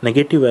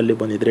 ನೆಗೆಟಿವ್ ವ್ಯಾಲ್ಯೂ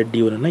ಬಂದಿದ್ದರೆ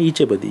D1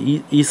 ಈಚೆ ಬದಿ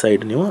ಈ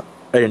ಸೈಡ್ ನೀವು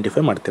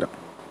ಐಡೆಂಟಿಫೈ ಮಾಡ್ತೀರಾ.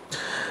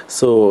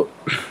 ಸೊ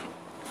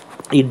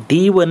ಈ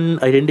D1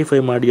 ಐಡೆಂಟಿಫೈ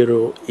ಮಾಡಿರೋ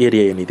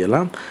ಏರಿಯಾ ಏನಿದೆಯಲ್ಲ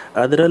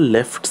ಅದರ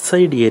ಲೆಫ್ಟ್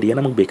ಸೈಡ್ ಏರಿಯಾ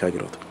ನಮಗೆ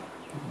ಬೇಕಾಗಿರೋದು.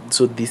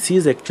 So this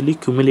is actually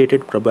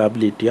ಕ್ಯುಮುಲೇಟೆಡ್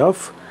probability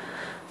of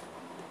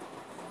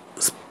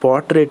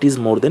spot rate is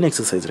more than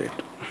exercise rate.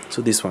 So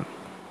this one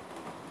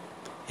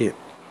ಏ.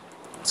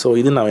 ಸೊ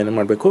ಇದನ್ನು ನಾವೇನು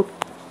ಮಾಡಬೇಕು,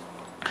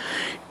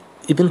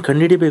 ಇದನ್ನು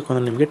ಕಂಡುಹಿಡಿಬೇಕು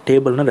ಅಂದರೆ ನಿಮಗೆ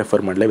ಟೇಬಲ್ನ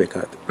ರೆಫರ್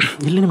ಮಾಡಲೇಬೇಕಾಗುತ್ತೆ.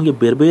 ಇಲ್ಲಿ ನಿಮಗೆ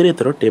ಬೇರೆ ಬೇರೆ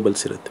ಥರ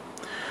ಟೇಬಲ್ಸ್ ಇರುತ್ತೆ.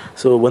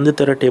 ಸೊ ಒಂದು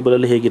ಥರ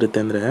ಟೇಬಲಲ್ಲಿ ಹೇಗಿರುತ್ತೆ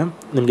ಅಂದರೆ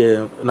ನಿಮಗೆ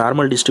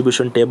ನಾರ್ಮಲ್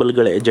ಡಿಸ್ಟ್ರಿಬ್ಯೂಷನ್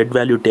ಟೇಬಲ್ಗಳೇ ಜೆಡ್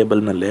ವ್ಯಾಲ್ಯೂ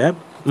ಟೇಬಲ್ನಲ್ಲೇ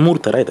 3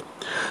 ಥರ ಇದೆ.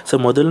 ಸೊ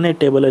ಮೊದಲನೇ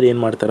ಟೇಬಲಲ್ಲಿ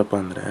ಏನು ಮಾಡ್ತಾರಪ್ಪ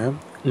ಅಂದರೆ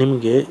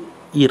ನಿಮಗೆ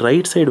ಈ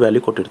ರೈಟ್ ಸೈಡ್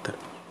ವ್ಯಾಲ್ಯೂ ಕೊಟ್ಟಿರ್ತಾರೆ,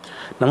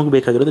 ನಮಗೆ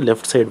ಬೇಕಾಗಿರೋದು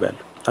ಲೆಫ್ಟ್ ಸೈಡ್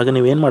ವ್ಯಾಲ್ಯೂ. ಆಗ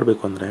ನೀವೇನು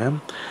ಮಾಡಬೇಕು ಅಂದರೆ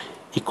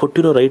ಈ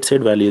ಕೊಟ್ಟಿರೋ ರೈಟ್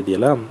ಸೈಡ್ ವ್ಯಾಲ್ಯೂ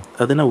ಇದೆಯಲ್ಲ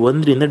ಅದನ್ನು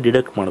 1ರಿಂದ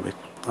ಡಿಡಕ್ಟ್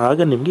ಮಾಡಬೇಕು. ಆಗ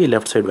ನಿಮಗೆ ಈ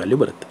ಲೆಫ್ಟ್ ಸೈಡ್ ವ್ಯಾಲ್ಯೂ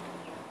ಬರುತ್ತೆ.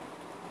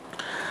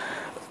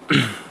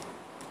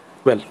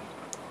 ವೆಲ್,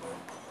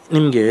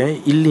 ನಿಮಗೆ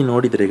ಇಲ್ಲಿ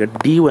ನೋಡಿದರೆ ಈಗ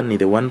D1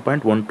 ಇದೆ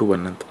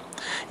 1.121 ಅಂತ.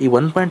 ಈ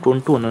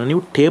 1.121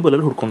 ನೀವು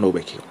ಟೇಬಲಲ್ಲಿ ಹುಡ್ಕೊಂಡು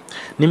ಹೋಗ್ಬೇಕು.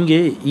 ನಿಮಗೆ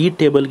ಈ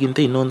ಟೇಬಲ್ಗಿಂತ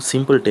ಇನ್ನೊಂದು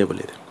ಸಿಂಪಲ್ ಟೇಬಲ್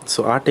ಇದೆ. ಸೊ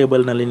ಆ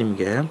ಟೇಬಲ್ನಲ್ಲಿ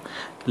ನಿಮಗೆ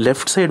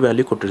ಲೆಫ್ಟ್ ಸೈಡ್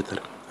ವ್ಯಾಲ್ಯೂ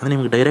ಕೊಟ್ಟಿರ್ತಾರೆ, ಅಂದರೆ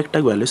ನಿಮ್ಗೆ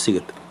ಡೈರೆಕ್ಟಾಗಿ ವ್ಯಾಲ್ಯೂ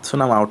ಸಿಗುತ್ತೆ. ಸೊ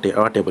ನಾವು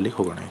ಆ ಟೇಬಲಿಗೆ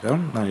ಹೋಗೋಣ. ಈಗ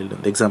ನಾನು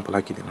ಇಲ್ಲೊಂದು ಎಕ್ಸಾಂಪಲ್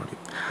ಹಾಕಿದ್ದೀನಿ ನೋಡಿ.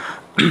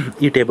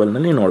 ಈ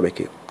ಟೇಬಲ್ನಲ್ಲಿ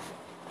ನೋಡಬೇಕು.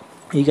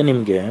 ಈಗ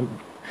ನಿಮಗೆ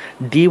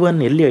D1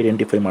 ಎಲ್ಲಿ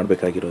ಐಡೆಂಟಿಫೈ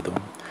ಮಾಡಬೇಕಾಗಿರೋದು,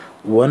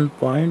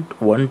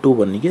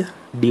 1.121ಗೆ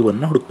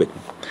D1ನ ಹುಡುಕಬೇಕು.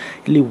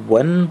 ಇಲ್ಲಿ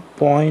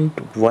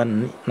 1.1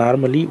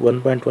 ನಾರ್ಮಲಿ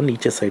 1.1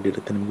 ಈಚೆ ಸೈಡ್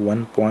ಇರುತ್ತೆ. ನಿಮಗೆ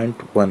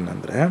 1.1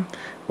 ಅಂದರೆ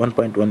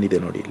 1.1 ಇದೆ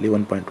ನೋಡಿ, ಇಲ್ಲಿ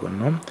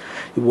 1.1.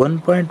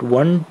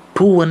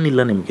 1.121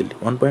 ಇಲ್ಲ ನಿಮಗೆ, ಇಲ್ಲಿ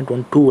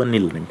 1.121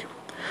 ಇಲ್ಲ ನಿಮಗೆ.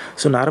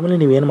 ಸೊ ನಾರ್ಮಲಿ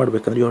ನೀವೇನು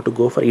ಮಾಡಬೇಕಂದ್ರೆ you have to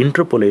go for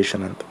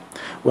interpolation ಅಂತ.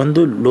 ಒಂದು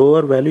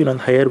ಲೋವರ್ ವ್ಯಾಲ್ಯೂ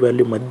ಇನ್ನೊಂದು ಹೈಯರ್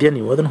ವ್ಯಾಲ್ಯೂ ಮಧ್ಯೆ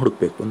ನೀವು ಅದನ್ನು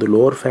ಹುಡುಕಬೇಕು. ಒಂದು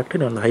ಲೋವರ್ ಫ್ಯಾಕ್ಟರ್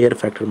ಇನ್ನೊಂದು ಹೈಯರ್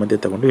ಫ್ಯಾಕ್ಟರ್ ಮಧ್ಯೆ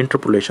ತಗೊಂಡು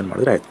ಇಂಟರ್ಪೊಲೇಷನ್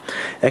ಮಾಡಿದ್ರೆ ಆಯಿತು.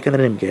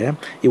 ಯಾಕೆಂದರೆ ನಿಮಗೆ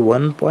ಈ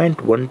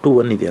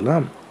 1.121 ಇದೆಯಲ್ಲ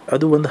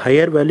ಅದು ಒಂದು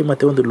ಹೈಯರ್ ವ್ಯಾಲ್ಯೂ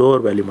ಮತ್ತು ಒಂದು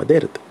ಲೋವರ್ ವ್ಯಾಲ್ಯೂ ಮಧ್ಯೆ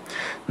ಇರುತ್ತೆ.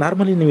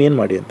 ನಾರ್ಮಲಿ ನೀವೇನು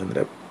ಮಾಡಿ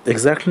ಅಂತಂದರೆ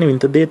ಎಕ್ಸಾಕ್ಟ್ಲಿ ನೀವು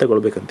ಇಂಥದ್ದೇ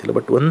ತಗೊಳ್ಬೇಕಂತಿಲ್ಲ,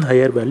 ಬಟ್ ಒಂದು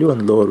ಹೈಯರ್ ವ್ಯಾಲ್ಯೂ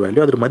ಒಂದು ಲೋವರ್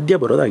ವ್ಯಾಲ್ಯೂ ಅದ್ರ ಮಧ್ಯೆ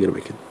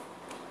ಬರೋದಾಗಿರ್ಬೇಕಿದೆ.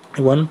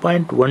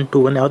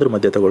 1.121 ಯಾವುದ್ರ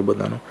ಮಧ್ಯೆ ತಗೊಳ್ಬೋದು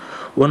ನಾನು,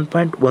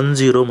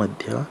 1.10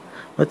 ಮಧ್ಯ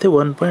ಮತ್ತು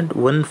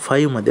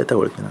 1.15 ಮಧ್ಯ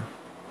ತಗೊಳ್ತೀನಿ ನಾನು.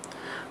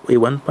 ಈ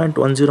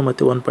 1.10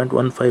 ಮತ್ತು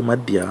 1.15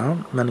 ಮಧ್ಯ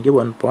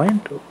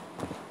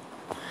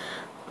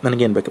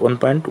ನನಗೇನು ಬೇಕು,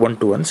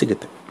 1.121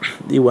 ಸಿಗುತ್ತೆ.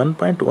 ಈ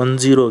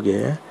 1.10ಗೆ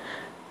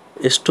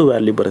ಎಷ್ಟು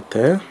ವ್ಯಾಲ್ಯೂ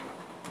ಬರುತ್ತೆ,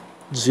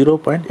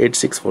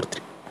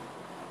 0.8643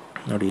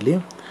 ನೋಡಿ. ಇಲ್ಲಿ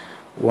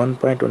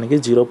 1.1ಗೆ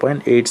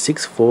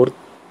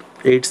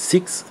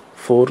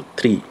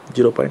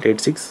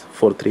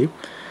 0.8643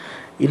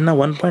 ಇನ್ನು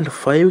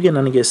 1.5ಗೆ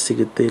ನನಗೆ ಎಷ್ಟು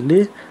ಸಿಗುತ್ತೆ, ಇಲ್ಲಿ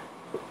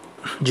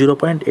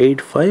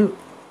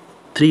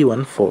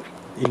 0.85314.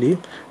 ಇಲ್ಲಿ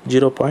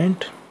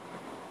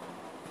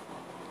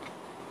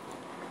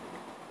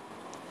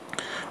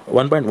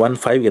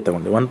 1.15ಗೆ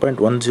ತಗೊಂಡೆ,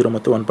 1.10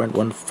 ಮತ್ತು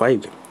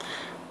 1.15ಗೆ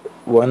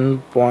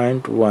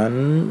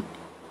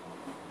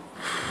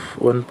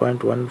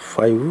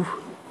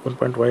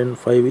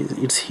 1.15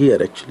 ಇಟ್ಸ್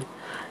ಹಿಯರ್ ಆ್ಯಕ್ಚುಲಿ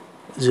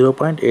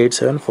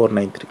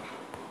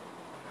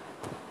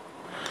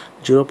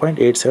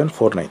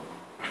 0.8749.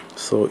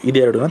 ಸೊ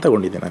ಇದೆರಡನ್ನ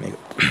ತಗೊಂಡಿದ್ದೆ ನಾನೀಗ.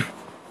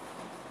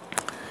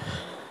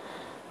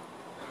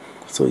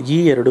 ಸೊ ಈ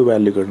ಎರಡು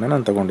ವ್ಯಾಲ್ಯೂಗಳನ್ನ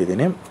ನಾನು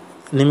ತಗೊಂಡಿದ್ದೀನಿ.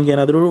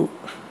 ನಿಮಗೇನಾದರೂ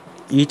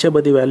ಈಚೆ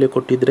ಬದಿ ವ್ಯಾಲ್ಯೂ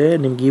ಕೊಟ್ಟಿದ್ದರೆ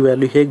ನಿಮ್ಗೆ ಈ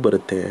ವ್ಯಾಲ್ಯೂ ಹೇಗೆ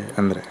ಬರುತ್ತೆ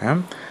ಅಂದರೆ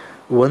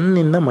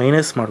 1ಇಂದ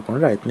ಮೈನಸ್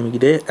ಮಾಡಿಕೊಂಡ್ರೆ ಆಯ್ತು, ನಿಮಗೆ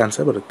ಇದೇ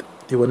ಆನ್ಸರ್ ಬರುತ್ತೆ.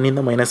 ಈ 1ಇಂದ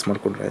ಮೈನಸ್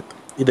ಮಾಡಿಕೊಂಡ್ರೆ ಆಯಿತು,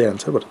 ಇದೇ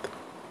ಆನ್ಸರ್ ಬರುತ್ತೆ.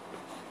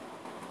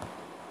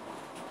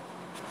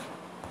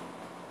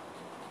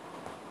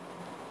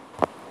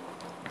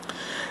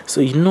 ಸೊ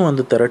ಇನ್ನೂ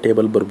ಒಂದು ಥರ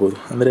ಟೇಬಲ್ ಬರ್ಬೋದು.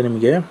 ಅಂದರೆ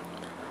ನಿಮಗೆ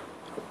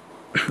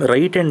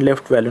ರೈಟ್ ಆ್ಯಂಡ್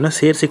ಲೆಫ್ಟ್ ವ್ಯಾಲ್ಯೂನ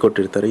ಸೇರಿಸಿ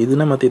ಕೊಟ್ಟಿರ್ತಾರೆ,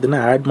 ಇದನ್ನು ಮತ್ತು ಇದನ್ನು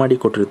ಆ್ಯಡ್ ಮಾಡಿ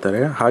ಕೊಟ್ಟಿರ್ತಾರೆ.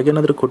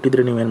 ಹಾಗೇನಾದರೂ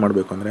ಕೊಟ್ಟಿದ್ರೆ ನೀವೇನು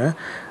ಮಾಡಬೇಕು ಅಂದರೆ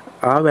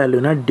ಆ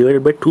ವ್ಯಾಲ್ಯೂನ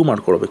ಡಿವೈಡೆಡ್ ಬೈ 2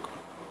 ಮಾಡ್ಕೊಳ್ಬೇಕು.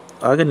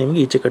 ಆಗ ನಿಮಗೆ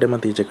ಈಚೆ ಕಡೆ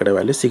ಮತ್ತು ಈಚೆ ಕಡೆ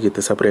ವ್ಯಾಲ್ಯೂ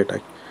ಸಿಗುತ್ತೆ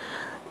ಸಪ್ರೇಟಾಗಿ.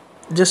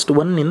 ಜಸ್ಟ್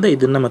 1ಇಂದ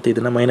ಇದನ್ನು ಮತ್ತು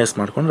ಇದನ್ನು ಮೈನಸ್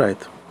ಮಾಡ್ಕೊಂಡ್ರೆ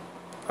ಆಯಿತು,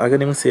 ಆಗ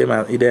ನಿಮಗೆ ಸೇಮ್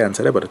ಇದೇ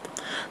ಆನ್ಸರೇ ಬರುತ್ತೆ.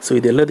 ಸೊ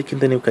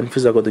ಇದೆಲ್ಲದಕ್ಕಿಂತ ನೀವು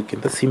ಕನ್ಫ್ಯೂಸ್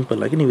ಆಗೋದಕ್ಕಿಂತ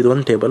ಸಿಂಪಲ್ಲಾಗಿ ನೀವು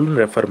ಇದೊಂದು ಟೇಬಲ್ನ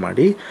ರೆಫರ್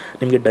ಮಾಡಿ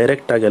ನಿಮಗೆ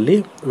ಡೈರೆಕ್ಟಾಗಿ ಅಲ್ಲಿ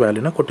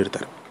ವ್ಯಾಲ್ಯೂನ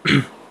ಕೊಟ್ಟಿರ್ತಾರೆ.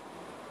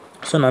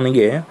 ಸೊ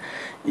ನನಗೆ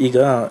ಈಗ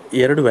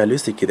 2 ವ್ಯಾಲ್ಯೂ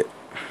ಸಿಕ್ಕಿದೆ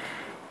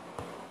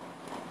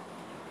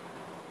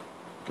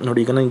ನೋಡಿ.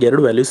 ಈಗ ನನಗೆ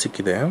 2 ವ್ಯಾಲ್ಯೂ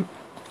ಸಿಕ್ಕಿದೆ.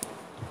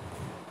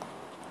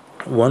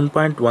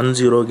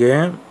 1.10ಗೆ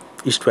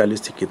ಇಷ್ಟು ವ್ಯಾಲ್ಯೂ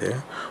ಸಿಕ್ಕಿದೆ,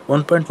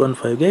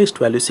 1.15ಗೆ ಇಷ್ಟು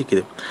ವ್ಯಾಲ್ಯೂ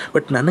ಸಿಕ್ಕಿದೆ.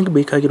 ಬಟ್ ನನಗೆ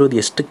ಬೇಕಾಗಿರೋದು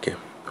ಎಷ್ಟಕ್ಕೆ?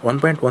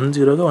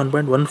 1.10ಗೆ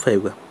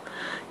 1.15ಗೆ,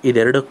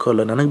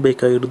 ಇದೆರಡಕ್ಕಲ್ಲ. ನನಗೆ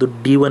ಬೇಕಾಗಿರೋದು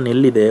D1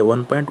 ಎಲ್ಲಿದೆ?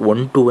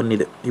 1.121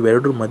 ಇದೆ.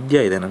 ಇವೆರಡರ ಮಧ್ಯ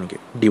ಇದೆ ನನಗೆ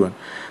D1.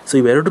 ಸೊ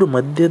ಇವೆರಡರ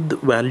ಮಧ್ಯದ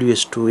ವ್ಯಾಲ್ಯೂ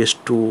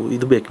ಎಷ್ಟು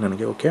ಇದು ಬೇಕು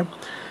ನನಗೆ. ಓಕೆ,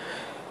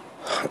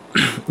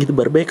 ಇದು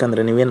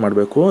ಬರಬೇಕಂದ್ರೆ ನೀವೇನು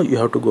ಮಾಡಬೇಕು? You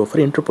have to go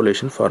for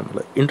interpolation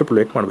formula.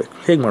 ಇಂಟರ್ಪೊಲೇಟ್ ಮಾಡಬೇಕು.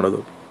 ಹೇಗೆ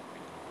ಮಾಡೋದು?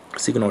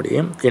 ನೋಡಿ,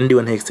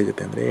 ND1 ಹೇಗೆ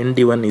ಸಿಗುತ್ತೆ ಅಂದರೆ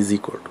ND1 ಈಸ್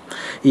ಈಕ್ವಲ್ ಟು,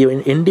 ಈ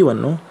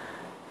ND1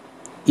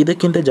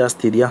 ಇದಕ್ಕಿಂತ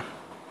ಜಾಸ್ತಿ ಇದೆಯಾ?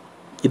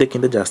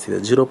 ಇದಕ್ಕಿಂತ ಜಾಸ್ತಿ ಇದೆ.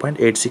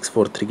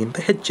 0.8643ಗಿಂತ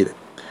ಹೆಚ್ಚಿದೆ.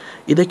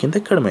 ಇದಕ್ಕಿಂತ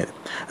ಕಡಿಮೆ ಇದೆ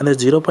ಅಂದರೆ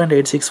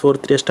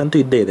 0.8643 ಅಷ್ಟಂತೂ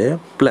ಇದ್ದೇ ಇದೆ.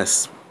 ಪ್ಲಸ್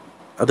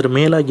ಅದರ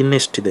ಮೇಲಾಗಿ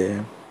ಇನ್ನೆಷ್ಟಿದೆ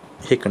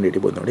ಹೇಗೆ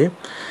ಕಂಡುಹಿಡಿಬೋದು ನೋಡಿ.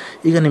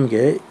 ಈಗ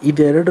ನಿಮಗೆ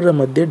ಇದೆರಡರ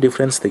ಮಧ್ಯೆ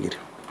ಡಿಫ್ರೆನ್ಸ್ ತೆಗೀರಿ.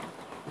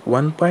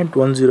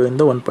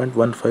 1.10ಇಂದ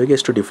 1.15ಗೆ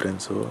ಎಷ್ಟು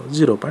ಡಿಫ್ರೆನ್ಸು?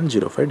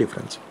 0.05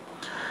 ಡಿಫ್ರೆನ್ಸು.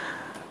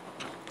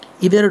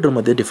 ಇದೆರಡರ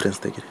ಮಧ್ಯೆ ಡಿಫ್ರೆನ್ಸ್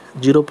ತೆಗೀರಿ.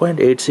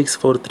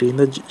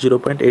 0.8643ಇಂದ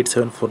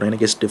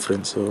 0.8749ಗೆ ಎಷ್ಟು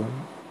difference?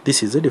 This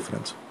is a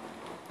difference.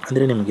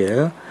 ಅಂದರೆ ನಿಮಗೆ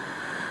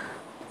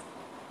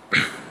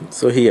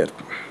ಸೊ ಹಿಯರ್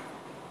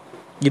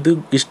ಇದು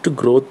ಇಷ್ಟು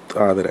ಗ್ರೋತ್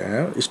ಆದರೆ,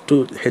 ಇಷ್ಟು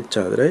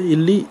ಹೆಚ್ಚಾದರೆ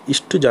ಇಲ್ಲಿ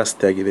ಇಷ್ಟು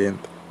ಜಾಸ್ತಿ ಆಗಿದೆ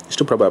ಅಂತ,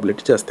 ಇಷ್ಟು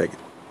ಪ್ರೊಬಾಬಿಲಿಟಿ ಜಾಸ್ತಿ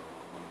ಆಗಿದೆ.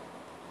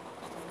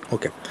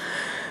 ಓಕೆ,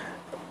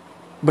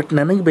 ಬಟ್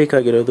ನನಗೆ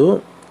ಬೇಕಾಗಿರೋದು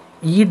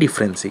ಈ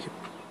ಡಿಫ್ರೆನ್ಸಿಗೆ,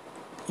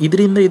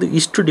 ಇದರಿಂದ ಇದು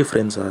ಇಷ್ಟು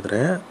ಡಿಫ್ರೆನ್ಸ್ ಆದರೆ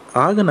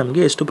ಆಗ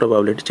ನಮಗೆ ಎಷ್ಟು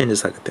ಪ್ರೊಬಾಬಿಲಿಟಿ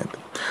ಚೇಂಜಸ್ ಆಗುತ್ತೆ ಅಂತ.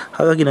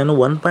 ಹಾಗಾಗಿ ನಾನು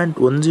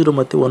 1.10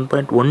 ಮತ್ತು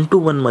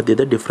 1.121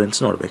 ಮಧ್ಯದ ಡಿಫ್ರೆನ್ಸ್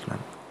ನೋಡಬೇಕು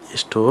ನಾನು.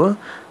 ಎಷ್ಟು?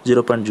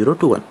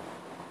 0.021.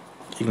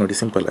 ಈಗ ನೋಡಿ,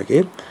 ಸಿಂಪಲ್ಲಾಗಿ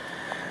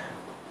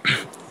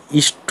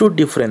ಇಷ್ಟು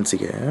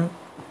ಡಿಫ್ರೆನ್ಸಿಗೆ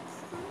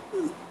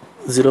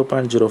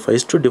 0.05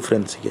 ಇಷ್ಟು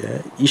ಡಿಫ್ರೆನ್ಸಿಗೆ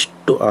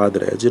ಇಷ್ಟು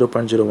ಆದರೆ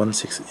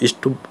 0.016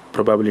 ಇಷ್ಟು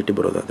ಪ್ರೊಬಾಬಿಲಿಟಿ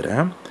ಬರೋದಾದರೆ,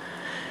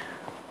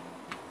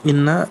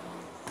 ಇನ್ನು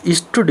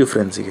ಇಷ್ಟು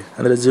ಡಿಫ್ರೆನ್ಸಿಗೆ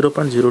ಅಂದರೆ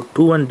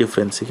 0.021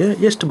 ಡಿಫ್ರೆನ್ಸಿಗೆ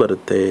ಎಷ್ಟು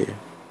ಬರುತ್ತೆ?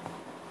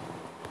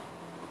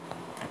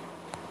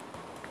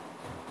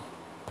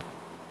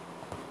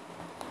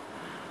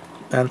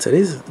 Answer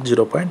is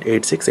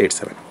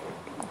 0.8687.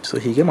 ಸೊ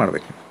ಹೀಗೆ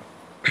ಮಾಡಬೇಕು.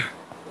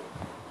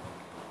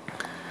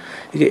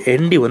 ಈಗ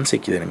ND1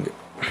 ಸಿಕ್ಕಿದೆ ನಿಮಗೆ.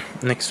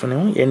 ನೆಕ್ಸ್ಟು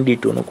ನೀವು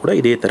ND2 ಕೂಡ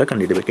ಇದೇ ಥರ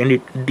ಕಂಡುಹಿಡಬೇಕು.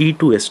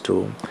 D2 ಎಷ್ಟು?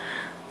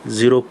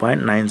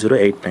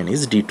 0.9089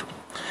 ಈಸ್ D2.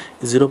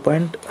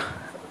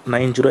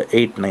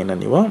 0.9089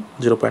 ನೀವು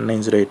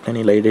 0.9089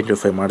 ಇಲ್ಲಿ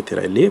ಐಡೆಂಟಿಫೈ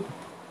ಮಾಡ್ತೀರಾ. ಇಲ್ಲಿ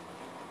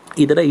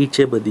ಇದರ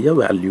ಈಚೆ ಬದಿಯ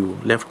ವ್ಯಾಲ್ಯೂ,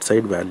 ಲೆಫ್ಟ್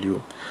ಸೈಡ್ ವ್ಯಾಲ್ಯೂ.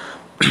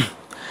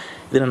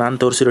 ಇದನ್ನು ನಾನು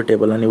ತೋರಿಸಿರೋ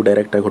ಟೇಬಲ್ನ ನೀವು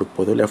ಡೈರೆಕ್ಟಾಗಿ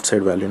ಹುಡುಕ್ಬೋದು, ಲೆಫ್ಟ್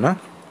ಸೈಡ್ ವ್ಯಾಲ್ಯೂನ.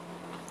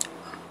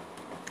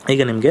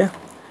 ಈಗ ನಿಮಗೆ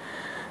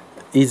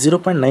ಈ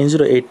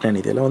 0.9089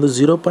 ಇದೆಯಲ್ಲ, ಒಂದು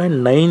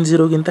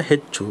 0.90ಗಿಂತ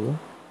ಹೆಚ್ಚು,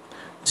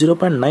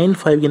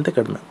 0.95ಗಿಂತ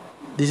ಕಡಿಮೆ.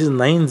 This is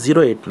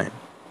 9089.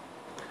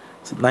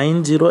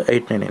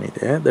 9089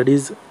 ಏನಿದೆ ದಟ್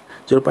ಈಸ್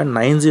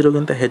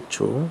 0.90ಗಿಂತ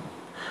ಹೆಚ್ಚು,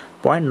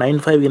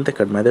 0.95ಗಿಂತ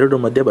ಕಡಿಮೆ, ಅದೆರಡರ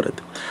ಮಧ್ಯೆ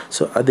ಬರುತ್ತೆ.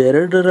 ಸೊ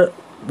ಅದೆರಡರ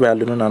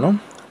ವ್ಯಾಲ್ಯೂನ ನಾನು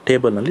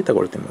ಟೇಬಲ್ನಲ್ಲಿ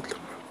ತಗೊಳ್ತೀನಿ ಮೊದಲು.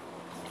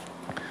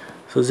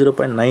 So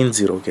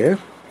 0.90ಗೆ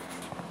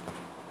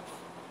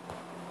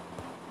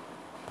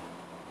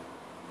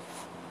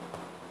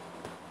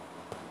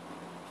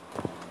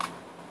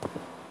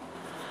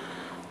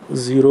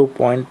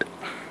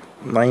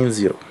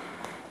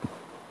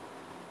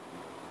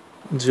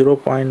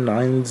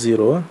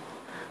 0.90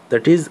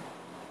 that is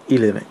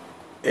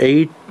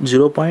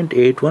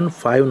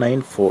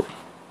 0.81594.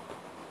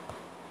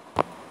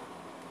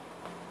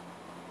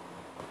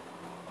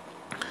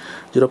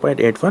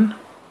 0.81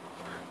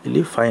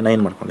 ಇಲ್ಲಿ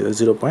 59 ಮಾಡ್ಕೊಂಡಿದೆ.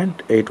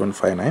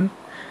 0.8159.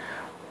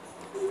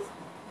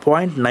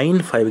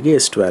 0.95ಗೆ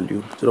ಎಷ್ಟು ವ್ಯಾಲ್ಯೂ?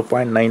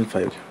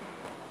 0.95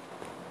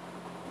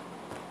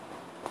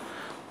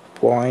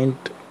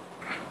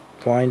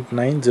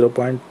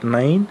 0.95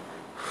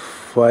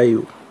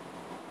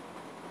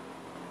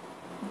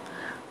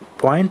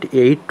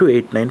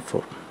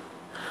 0.82894.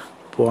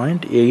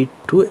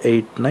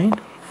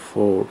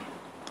 0.82894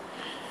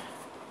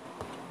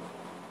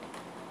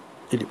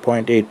 ಇಲ್ಲಿ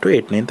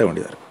 0.8289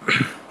 ತಗೊಂಡಿದ್ದಾರೆ.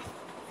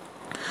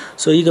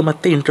 ಸೊ ಈಗ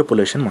ಮತ್ತೆ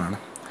ಇಂಟರ್ಪೊಲೇಷನ್ ಮಾಡೋಣ.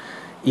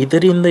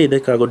 ಇದರಿಂದ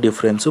ಇದಕ್ಕಾಗೋ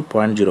ಡಿಫ್ರೆನ್ಸು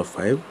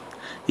 0.05,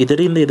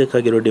 ಇದರಿಂದ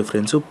ಇದಕ್ಕಾಗಿರೋ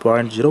ಡಿಫ್ರೆನ್ಸು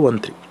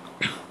 0.013.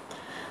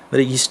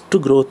 ಅಂದರೆ ಇಷ್ಟು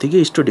ಗ್ರೋತಿಗೆ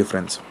ಇಷ್ಟು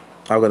ಡಿಫ್ರೆನ್ಸ್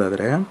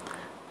ಆಗೋದಾದರೆ,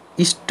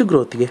 ಇಷ್ಟು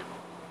ಗ್ರೋತಿಗೆ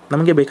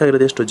ನಮಗೆ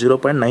ಬೇಕಾಗಿರೋದು ಎಷ್ಟು?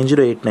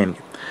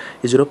 0.9089ಗೆ.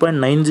 ಈ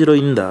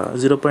 0.90ಇಂದ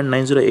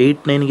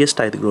 0.9089ಗೆ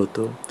ಎಷ್ಟಾಯಿತು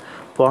ಗ್ರೋತು?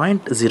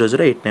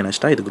 0.0089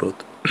 ಅಷ್ಟಾಯಿತು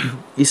ಗ್ರೋತು.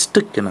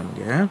 ಇಷ್ಟಕ್ಕೆ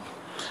ನಮಗೆ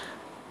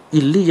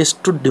ಇಲ್ಲಿ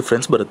ಎಷ್ಟು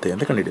ಡಿಫ್ರೆನ್ಸ್ ಬರುತ್ತೆ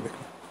ಅಂತ ಕಂಡುಹಿಡಬೇಕು.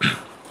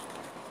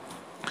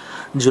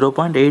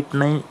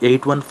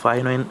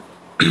 0.8159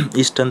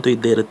 ಇಷ್ಟಂತೂ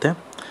ಇದ್ದೇ ಇರುತ್ತೆ.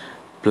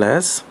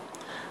 Plus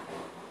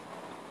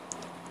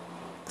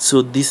so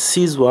this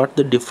is what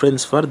the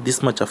difference for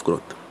this much of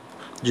growth.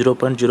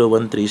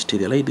 0.013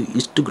 ಇಷ್ಟಿದೆಯಲ್ಲ, ಇದು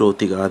ಇಷ್ಟು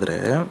ಗ್ರೋತಿಗಾದರೆ,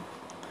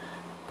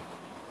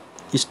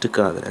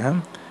 ಇಷ್ಟಕ್ಕಾದರೆ,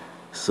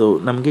 ಸೊ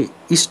ನಮಗೆ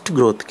ಇಷ್ಟು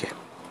ಗ್ರೋತ್ಗೆ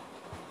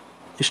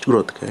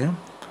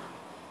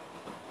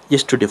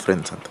ಎಷ್ಟು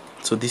ಡಿಫ್ರೆನ್ಸ್ ಅಂತ.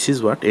 So this is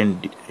what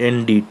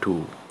ND2,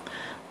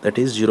 that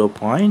is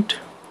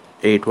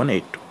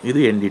 0.8182. ಇದು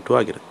ND2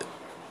 ಆಗಿರುತ್ತೆ.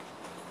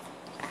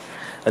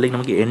 ಅಲ್ಲಿಗೆ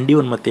ನಮಗೆ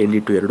ND1 ಮತ್ತು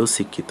ND2 ಎರಡೂ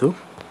ಸಿಕ್ಕಿತು.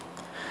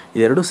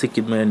 ಇದೆರಡೂ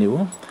ಸಿಕ್ಕಿದ ಮೇಲೆ ನೀವು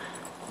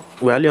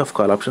ವ್ಯಾಲ್ಯೂ ಆಫ್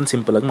ಕಾಲ್ ಆಪ್ಷನ್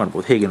ಸಿಂಪಲಾಗಿ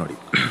ಮಾಡ್ಬೋದು. ಹೇಗೆ ನೋಡಿ,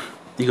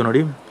 ಈಗ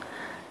ನೋಡಿ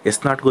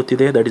S0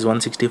 ಗೊತ್ತಿದೆ, ದಟ್ ಈಸ್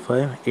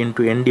 165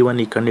 ಇಂಟು ND1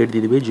 ಈಗ ಕಂಡು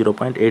ಹಿಡಿದಿದ್ದೀವಿ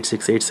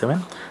 0.8687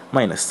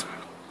 ಮೈನಸ್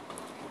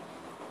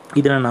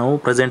ಇದನ್ನು ನಾವು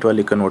ಪ್ರೆಸೆಂಟ್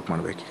ವ್ಯಾಲ್ಯೂ ಕನ್ವರ್ಟ್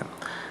ಮಾಡಬೇಕೀಗ.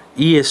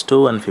 ಈ ಎಷ್ಟು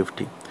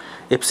 150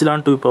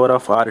 epsilon to power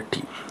of RT.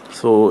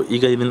 So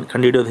ಈಗ ಇದನ್ನು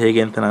ಕಂಡುಹಿಡಿಯೋದು ಹೇಗೆ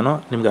ಅಂತ ನಾನು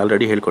ನಿಮ್ಗೆ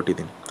ಆಲ್ರೆಡಿ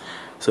ಹೇಳ್ಕೊಟ್ಟಿದ್ದೀನಿ.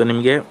 ಸೊ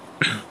ನಿಮಗೆ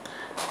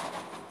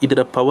ಇದರ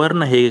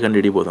ಪವರ್ನ ಹೇಗೆ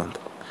ಕಂಡುಹಿಡಿಬೋದು ಅಂತ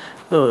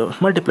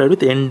ಮಲ್ಟಿಪ್ಲೈಡ್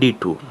ವಿತ್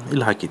ND2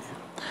 ಇಲ್ಲಿ ಹಾಕಿದ್ದೀವಿ.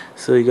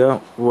 ಸೊ ಈಗ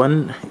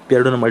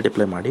ಎರಡನ್ನು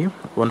ಮಲ್ಟಿಪ್ಲೈ ಮಾಡಿ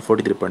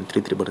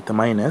 143.33 ಬರುತ್ತೆ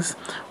minus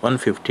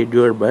 150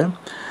 divide by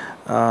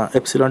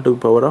epsilon to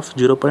power of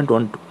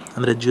 0.12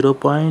 ಅಂದರೆ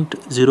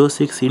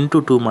 0.06 ಇಂಟು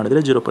 2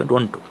 ಮಾಡಿದರೆ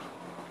 0.12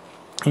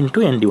 into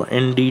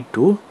ND2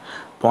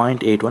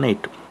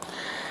 0.8182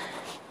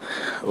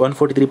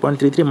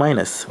 143.33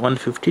 minus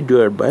 150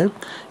 divide by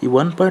ಈ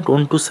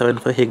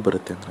 1.1275 ಹೇಗೆ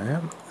ಬರುತ್ತೆ ಅಂದರೆ,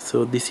 so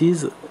this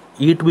is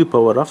e to B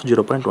power of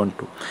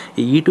 0.12.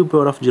 ಈ e ಟು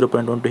ಪವರ್ ಆಫ್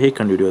 0.12 ಹೇಗೆ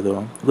ಕಂಡುಹಿಡಿಯೋದು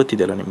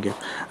ಗೊತ್ತಿದೆಯಲ್ಲ ನಿಮಗೆ,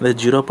 ಅಂದರೆ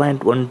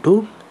 0.12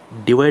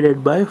 divided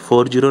by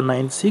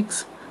 4096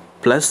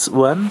 plus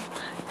 1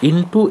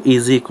 into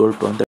is equal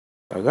to ಅಂತ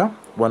ಆಗ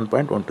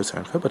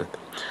 1.1275 ಬರುತ್ತೆ.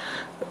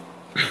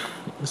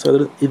 ಸೊ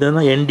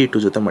ಇದನ್ನು ND2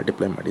 ಜೊತೆ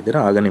ಮಲ್ಟಿಪ್ಲೈ ಮಾಡಿದ್ದೀರಾ,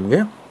 ಆಗ ನಿಮಗೆ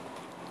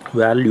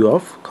ವ್ಯಾಲ್ಯೂ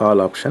ಆಫ್ ಕಾಲ್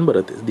ಆಪ್ಷನ್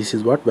ಬರುತ್ತೆ. This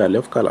is what value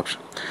of call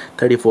option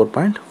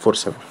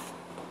 34.47.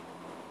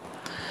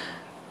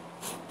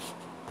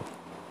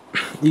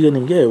 ಈಗ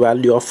ನಿಮಗೆ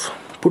ವ್ಯಾಲ್ಯೂ ಆಫ್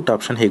ಪುಟ್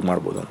ಆಪ್ಷನ್ ಹೇಗೆ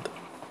ಮಾಡ್ಬೋದು ಅಂತ.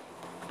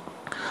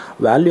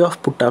 ವ್ಯಾಲ್ಯೂ ಆಫ್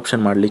ಪುಟ್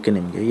ಆಪ್ಷನ್ ಮಾಡಲಿಕ್ಕೆ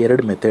ನಿಮಗೆ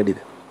ಎರಡು ಮೆಥಡ್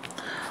ಇದೆ.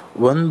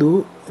 ಒಂದು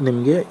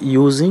ನಿಮಗೆ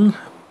ಯೂಸಿಂಗ್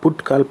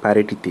ಪುಟ್ ಕಾಲ್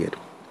ಪ್ಯಾರಿಟಿ ಥಿಯರಿ,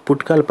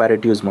 ಪುಟ್ ಕಾಲ್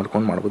ಪ್ಯಾರಿಟಿ ಯೂಸ್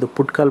ಮಾಡ್ಕೊಂಡು ಮಾಡ್ಬೋದು.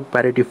 ಪುಟ್ ಕಾಲ್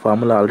ಪ್ಯಾರಿಟಿ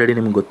ಫಾರ್ಮುಲಾ ಆಲ್ರೆಡಿ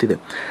ನಿಮ್ಗೆ ಗೊತ್ತಿದೆ,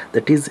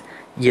 that is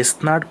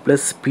S0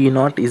 plus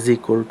P0 is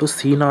equal to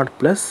C0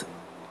 plus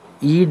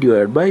E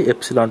divide by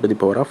epsilon to the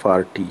power of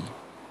RT.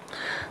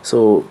 So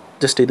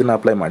just ಇದನ್ನು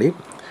ಅಪ್ಲೈ ಮಾಡಿ.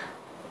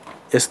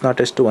 S0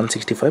 ಎಷ್ಟು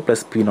 165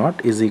 plus P0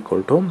 is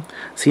equal to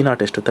C0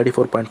 ಎಷ್ಟು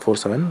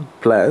 34.47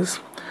 plus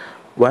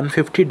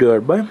 150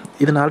 divide by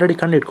ಇದನ್ನು already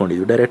ಕಂಡು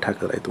ಇಟ್ಕೊಂಡಿದ್ವಿ, direct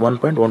ಹಾಕಿದ್ರಾಯ್ತು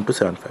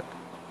 1.1275.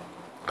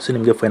 So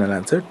ನಿಮಗೆ final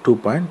answer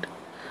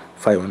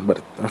 2.51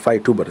 ಬರುತ್ತೆ,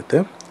 52 ಬರುತ್ತೆ,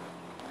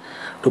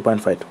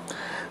 2.52.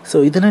 So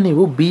ಇದನ್ನು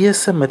ನೀವು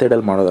BSM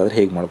ಮೆಥಡಲ್ಲಿ ಮಾಡೋದಾದರೆ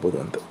ಹೇಗೆ ಮಾಡ್ಬೋದು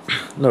ಅಂತ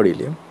ನೋಡಿ.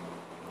 ಇಲ್ಲಿ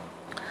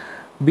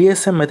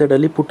BSM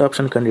ಮೆಥಡಲ್ಲಿ ಪುಟ್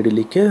ಆಪ್ಷನ್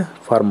ಕಂಡುಹಿಡಲಿಕ್ಕೆ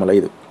ಫಾರ್ಮುಲಾ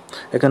ಇದು.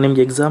 ಯಾಕಂದ್ರೆ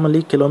ನಿಮಗೆ ಎಕ್ಸಾಮಲ್ಲಿ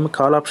ಕೆಲವೊಮ್ಮೆ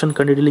ಕಾಲ್ ಆಪ್ಷನ್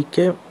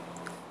ಕಂಡುಹಿಡಲಿಕ್ಕೆ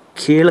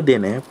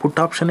ಕೇಳ್ದೇನೆ ಪುಟ್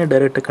ಆಪ್ಷನ್ನೇ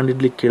ಡೈರೆಕ್ಟಾಗಿ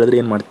ಕಂಡುಹಿಡ್ಲಿಕ್ಕೆ ಕೇಳಿದ್ರೆ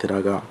ಏನು ಮಾಡ್ತೀರ,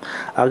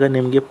 ಆಗ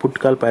ನಿಮಗೆ ಪುಟ್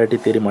ಕಾಲ್ ಪ್ಯಾರಿಟಿ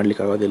ಥಿಯರಿ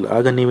ಮಾಡಲಿಕ್ಕೆ ಆಗೋದಿಲ್ಲ.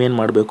 ಆಗ ನೀವೇನು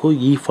ಮಾಡಬೇಕು,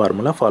 ಈ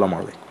ಫಾರ್ಮುಲಾ ಫಾಲೋ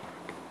ಮಾಡಬೇಕು.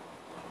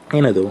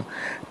 ಏನದು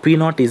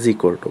P0 ಈಸ್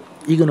ಈಕ್ವಲ್ ಟು,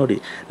 ಈಗ ನೋಡಿ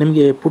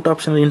ನಿಮಗೆ ಪುಟ್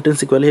ಆಪ್ಷನ್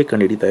ಇಂಟ್ರೆನ್ಸಿಕ್ ವ್ಯಾಲ್ಯೂ ಹೇಗೆ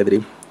ಕಂಡುಹಿಡಿತಾ ಇದ್ರಿ,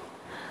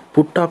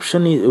 ಪುಟ್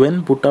option when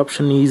put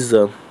option is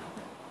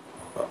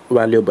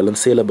valuable and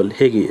saleable.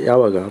 ಹೇಗೆ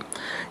ಯಾವಾಗ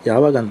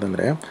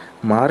ಅಂತಂದರೆ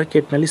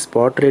ಮಾರ್ಕೆಟ್ನಲ್ಲಿ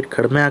ಸ್ಪಾಟ್ ರೇಟ್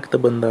ಕಡಿಮೆ ಆಗ್ತಾ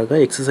ಬಂದಾಗ,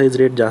 ಎಕ್ಸಸೈಸ್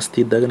ರೇಟ್ ಜಾಸ್ತಿ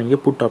ಇದ್ದಾಗ ನಿಮಗೆ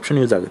ಪುಟ್ ಆಪ್ಷನ್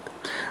ಯೂಸ್ ಆಗುತ್ತೆ.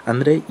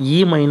 ಅಂದರೆ E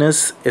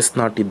ಮೈನಸ್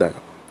S0 ಇದ್ದಾಗ,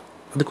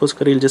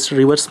 ಅದಕ್ಕೋಸ್ಕರ ಇಲ್ಲಿ ಜಸ್ಟ್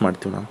ರಿವರ್ಸ್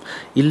ಮಾಡ್ತೀವಿ ನಾವು.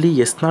 ಇಲ್ಲಿ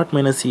S0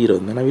 ಮೈನಸ್ E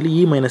ಇರೋದನ್ನ ನಾವಿಲ್ಲಿ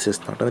E ಮೈನಸ್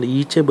S0 ಅಂದರೆ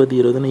ಈಚೆ ಬದಿ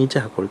ಇರೋದನ್ನು ಈಚೆ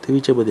ಹಾಕ್ಕೊಳ್ತೀವಿ,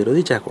 ಈಚೆ ಬದಿ ಇರೋದು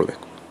ಈಚೆ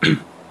ಹಾಕ್ಕೊಳ್ಬೇಕು.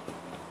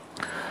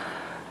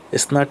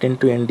 S0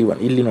 ಇಂಟು ND1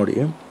 ಇಲ್ಲಿ ನೋಡಿ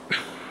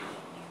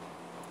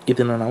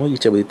ಇದನ್ನು ನಾವು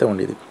ಈಚೆ ಬದಿ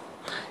ತಗೊಂಡಿದ್ದೀವಿ.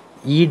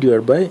 E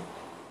divide by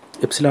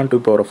epsilon to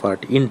power of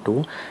RT into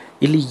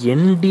ಇಲ್ಲಿ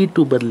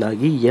ND2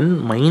 ಬದಲಾಗಿ N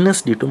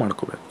ಮೈನಸ್ D2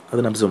 ಮಾಡ್ಕೋಬೇಕು.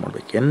 ಅದನ್ನು ಅಬ್ಸರ್ವ್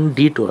ಮಾಡಬೇಕು.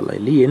 ND2 ಅಲ್ಲ,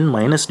 ಇಲ್ಲಿ N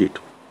minus D2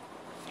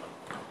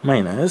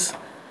 minus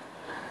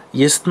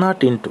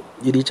S0 into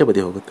ಇದು ಈಚೆ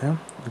ಬದಿ ಹೋಗುತ್ತೆ,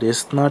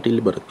 S0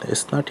 ಇಲ್ಲಿ ಬರುತ್ತೆ.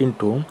 S0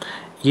 ಇಂಟು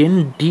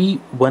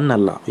ND1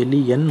 ಅಲ್ಲ, ಇಲ್ಲಿ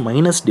N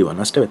ಮೈನಸ್ D1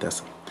 ಅಷ್ಟೇ ವ್ಯತ್ಯಾಸ.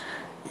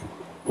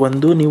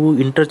 ಒಂದು ನೀವು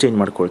ಇಂಟರ್ಚೇಂಜ್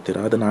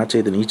ಮಾಡ್ಕೊಳ್ತೀರಾ, ಅದನ್ನು ಆಚೆ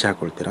ಇದನ್ನು ಈಚೆ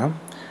ಹಾಕ್ಕೊಳ್ತೀರಾ.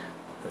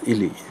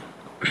 ಇಲ್ಲಿ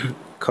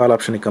ಕಾಲ್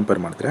ಆಪ್ಷನಿಗೆ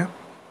ಕಂಪೇರ್ ಮಾಡಿದ್ರೆ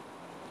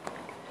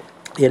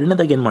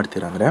ಎರಡನೇದಾಗಿ ಏನು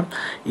ಮಾಡ್ತೀರಾ ಅಂದರೆ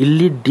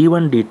ಇಲ್ಲಿ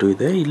D1 D2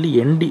 ಇದೆ, ಇಲ್ಲಿ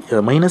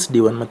ಮೈನಸ್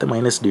D1 ಮತ್ತು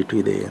ಮೈನಸ್ D2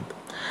 ಇದೆ ಅಂತ.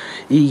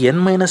 ಈ N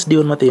ಮೈನಸ್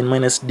D1 ಮತ್ತು N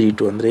ಮೈನಸ್ D2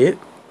 ಅಂದರೆ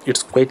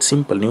ಇಟ್ಸ್ ಕ್ವೈಟ್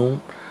ಸಿಂಪಲ್. ನೀವು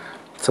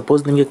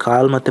ಸಪೋಸ್ ನಿಮಗೆ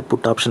ಕಾಲ್ ಮತ್ತು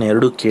ಪುಟ್ ಆಪ್ಷನ್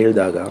ಎರಡೂ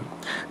ಕೇಳಿದಾಗ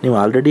ನೀವು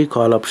already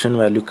call option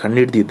value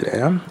ಕಂಡುಹಿಡ್ದಿದ್ರೆ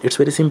it's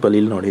very simple.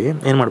 ಇಲ್ಲಿ ನೋಡಿ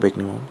ಏನು ಮಾಡಬೇಕು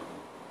ನೀವು,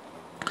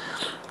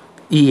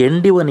 ಈ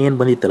ND1 ಏನು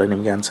ಬಂದಿತ್ತಲ್ಲ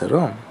ನಿಮಗೆ answer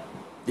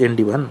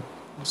ND1,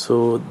 so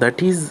that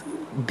is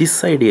this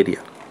side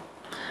area.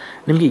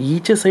 ನಿಮಗೆ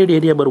ಈಚೆ ಸೈಡ್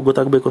ಏರಿಯಾ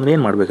ಗೊತ್ತಾಗಬೇಕು ಅಂದರೆ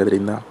ಏನು ಮಾಡಬೇಕು,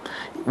 ಅದರಿಂದ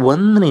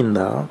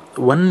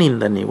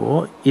ಒನ್ನಿಂದ ನೀವು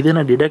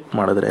ಇದನ್ನು ಡಿಡಕ್ಟ್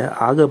ಮಾಡಿದ್ರೆ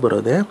ಆಗ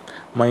ಬರೋದೆ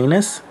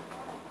ಮೈನಸ್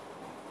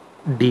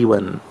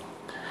D1.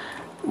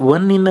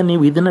 ಒನ್ನಿಂದ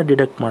ನೀವು ಇದನ್ನು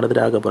ಡಿಡಕ್ಟ್ ಮಾಡಿದ್ರೆ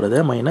ಆಗ ಬರೋದೆ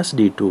ಮೈನಸ್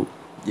D2.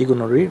 ಈಗ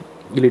ನೋಡಿ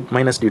ಇಲ್ಲಿ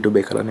ಮೈನಸ್ D2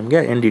 ಬೇಕಲ್ಲ ನಿಮಗೆ,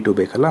 ND2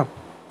 ಬೇಕಲ್ಲ.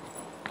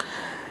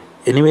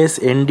 ಎನಿವೇಸ್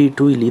ND2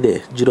 ಇಲ್ಲಿದೆ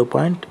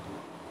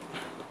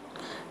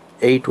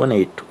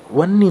 0.818.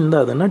 ಒನ್ನಿಂದ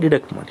ಅದನ್ನು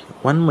ಡಿಡಕ್ಟ್ ಮಾಡಿ,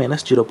 1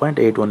 ಮೈನಸ್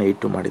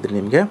 0.8182 ಮಾಡಿದರೆ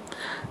ನಿಮಗೆ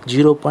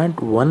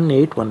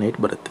 0.1818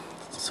 ಬರುತ್ತೆ.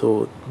 So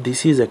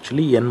this is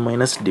actually N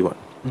minus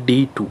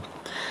D2.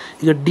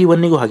 ಈಗ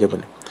D1ಗೂ ಹಾಗೆ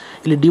ಬನ್ನಿ.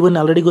 ಇಲ್ಲಿ D1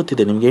 ಆಲ್ರೆಡಿ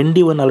ಗೊತ್ತಿದೆ ನಿಮಗೆ,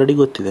 ND1 ಆಲ್ರೆಡಿ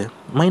ಗೊತ್ತಿದೆ.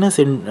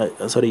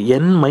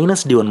 N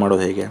ಮೈನಸ್ D1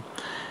 ಮಾಡೋದು ಹೇಗೆ,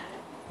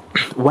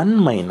 1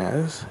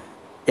 ಮೈನಸ್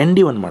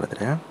ND1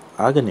 ಮಾಡಿದ್ರೆ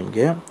ಆಗ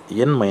ನಿಮಗೆ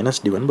N ಮೈನಸ್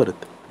D1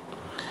 ಬರುತ್ತೆ.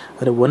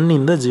 ಅಂದರೆ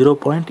 1ಇಂದ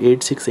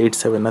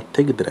 0.8687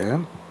 ತೆಗೆದ್ರೆ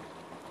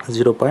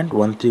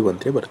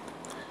 0.1313 ಬರುತ್ತೆ.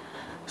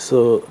 ಸೊ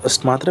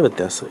ಅಷ್ಟು ಮಾತ್ರ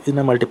ವ್ಯತ್ಯಾಸ.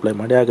 ಇದನ್ನ ಮಲ್ಟಿಪ್ಲೈ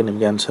ಮಾಡಿ ಆಗ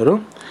ನಿಮಗೆ ಆನ್ಸರು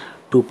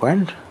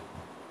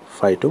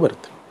 2.52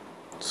 ಬರುತ್ತೆ.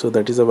 So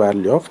that is a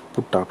value of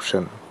put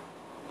option.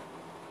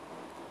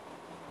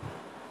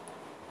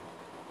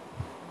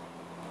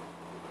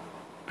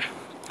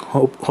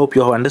 Hope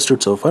you have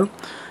understood so for.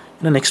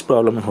 ಇನ್ನು ನೆಕ್ಸ್ಟ್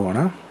ಪ್ರಾಬ್ಲಮ್ಗೆ ಹೋಗೋಣ.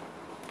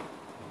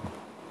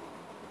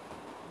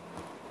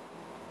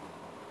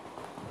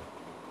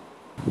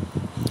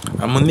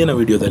 ಮುಂದಿನ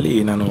ವಿಡಿಯೋದಲ್ಲಿ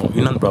ನಾನು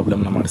ಇನ್ನೊಂದು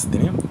ಪ್ರಾಬ್ಲಮ್ನ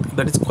ಮಾಡಿಸ್ತೀನಿ.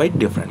 That is quite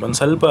different. ಒಂದು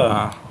ಸ್ವಲ್ಪ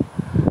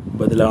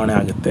ಬದಲಾವಣೆ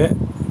ಆಗುತ್ತೆ.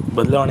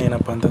 ಬದಲಾವಣೆ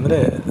ಏನಪ್ಪ ಅಂತಂದರೆ,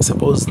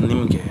 ಸಪೋಸ್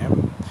ನಿಮಗೆ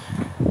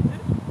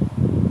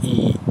ಈ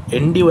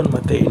ND1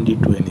 ಮತ್ತು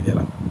ND2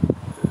 ಏನಿದೆಯಲ್ಲ,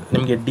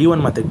 ನಿಮಗೆ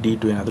D1 ಮತ್ತು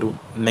D2 ಏನಾದರೂ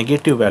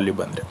ನೆಗೆಟಿವ್ ವ್ಯಾಲ್ಯೂ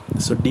ಬಂದರೆ,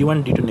 so D1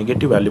 D2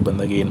 negative value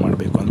ಬಂದಾಗ ಏನು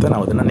ಮಾಡಬೇಕು ಅಂತ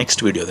ನಾವು ಅದನ್ನು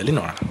ನೆಕ್ಸ್ಟ್ ವಿಡಿಯೋದಲ್ಲಿ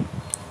ನೋಡೋಣ.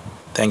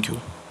 Thank you.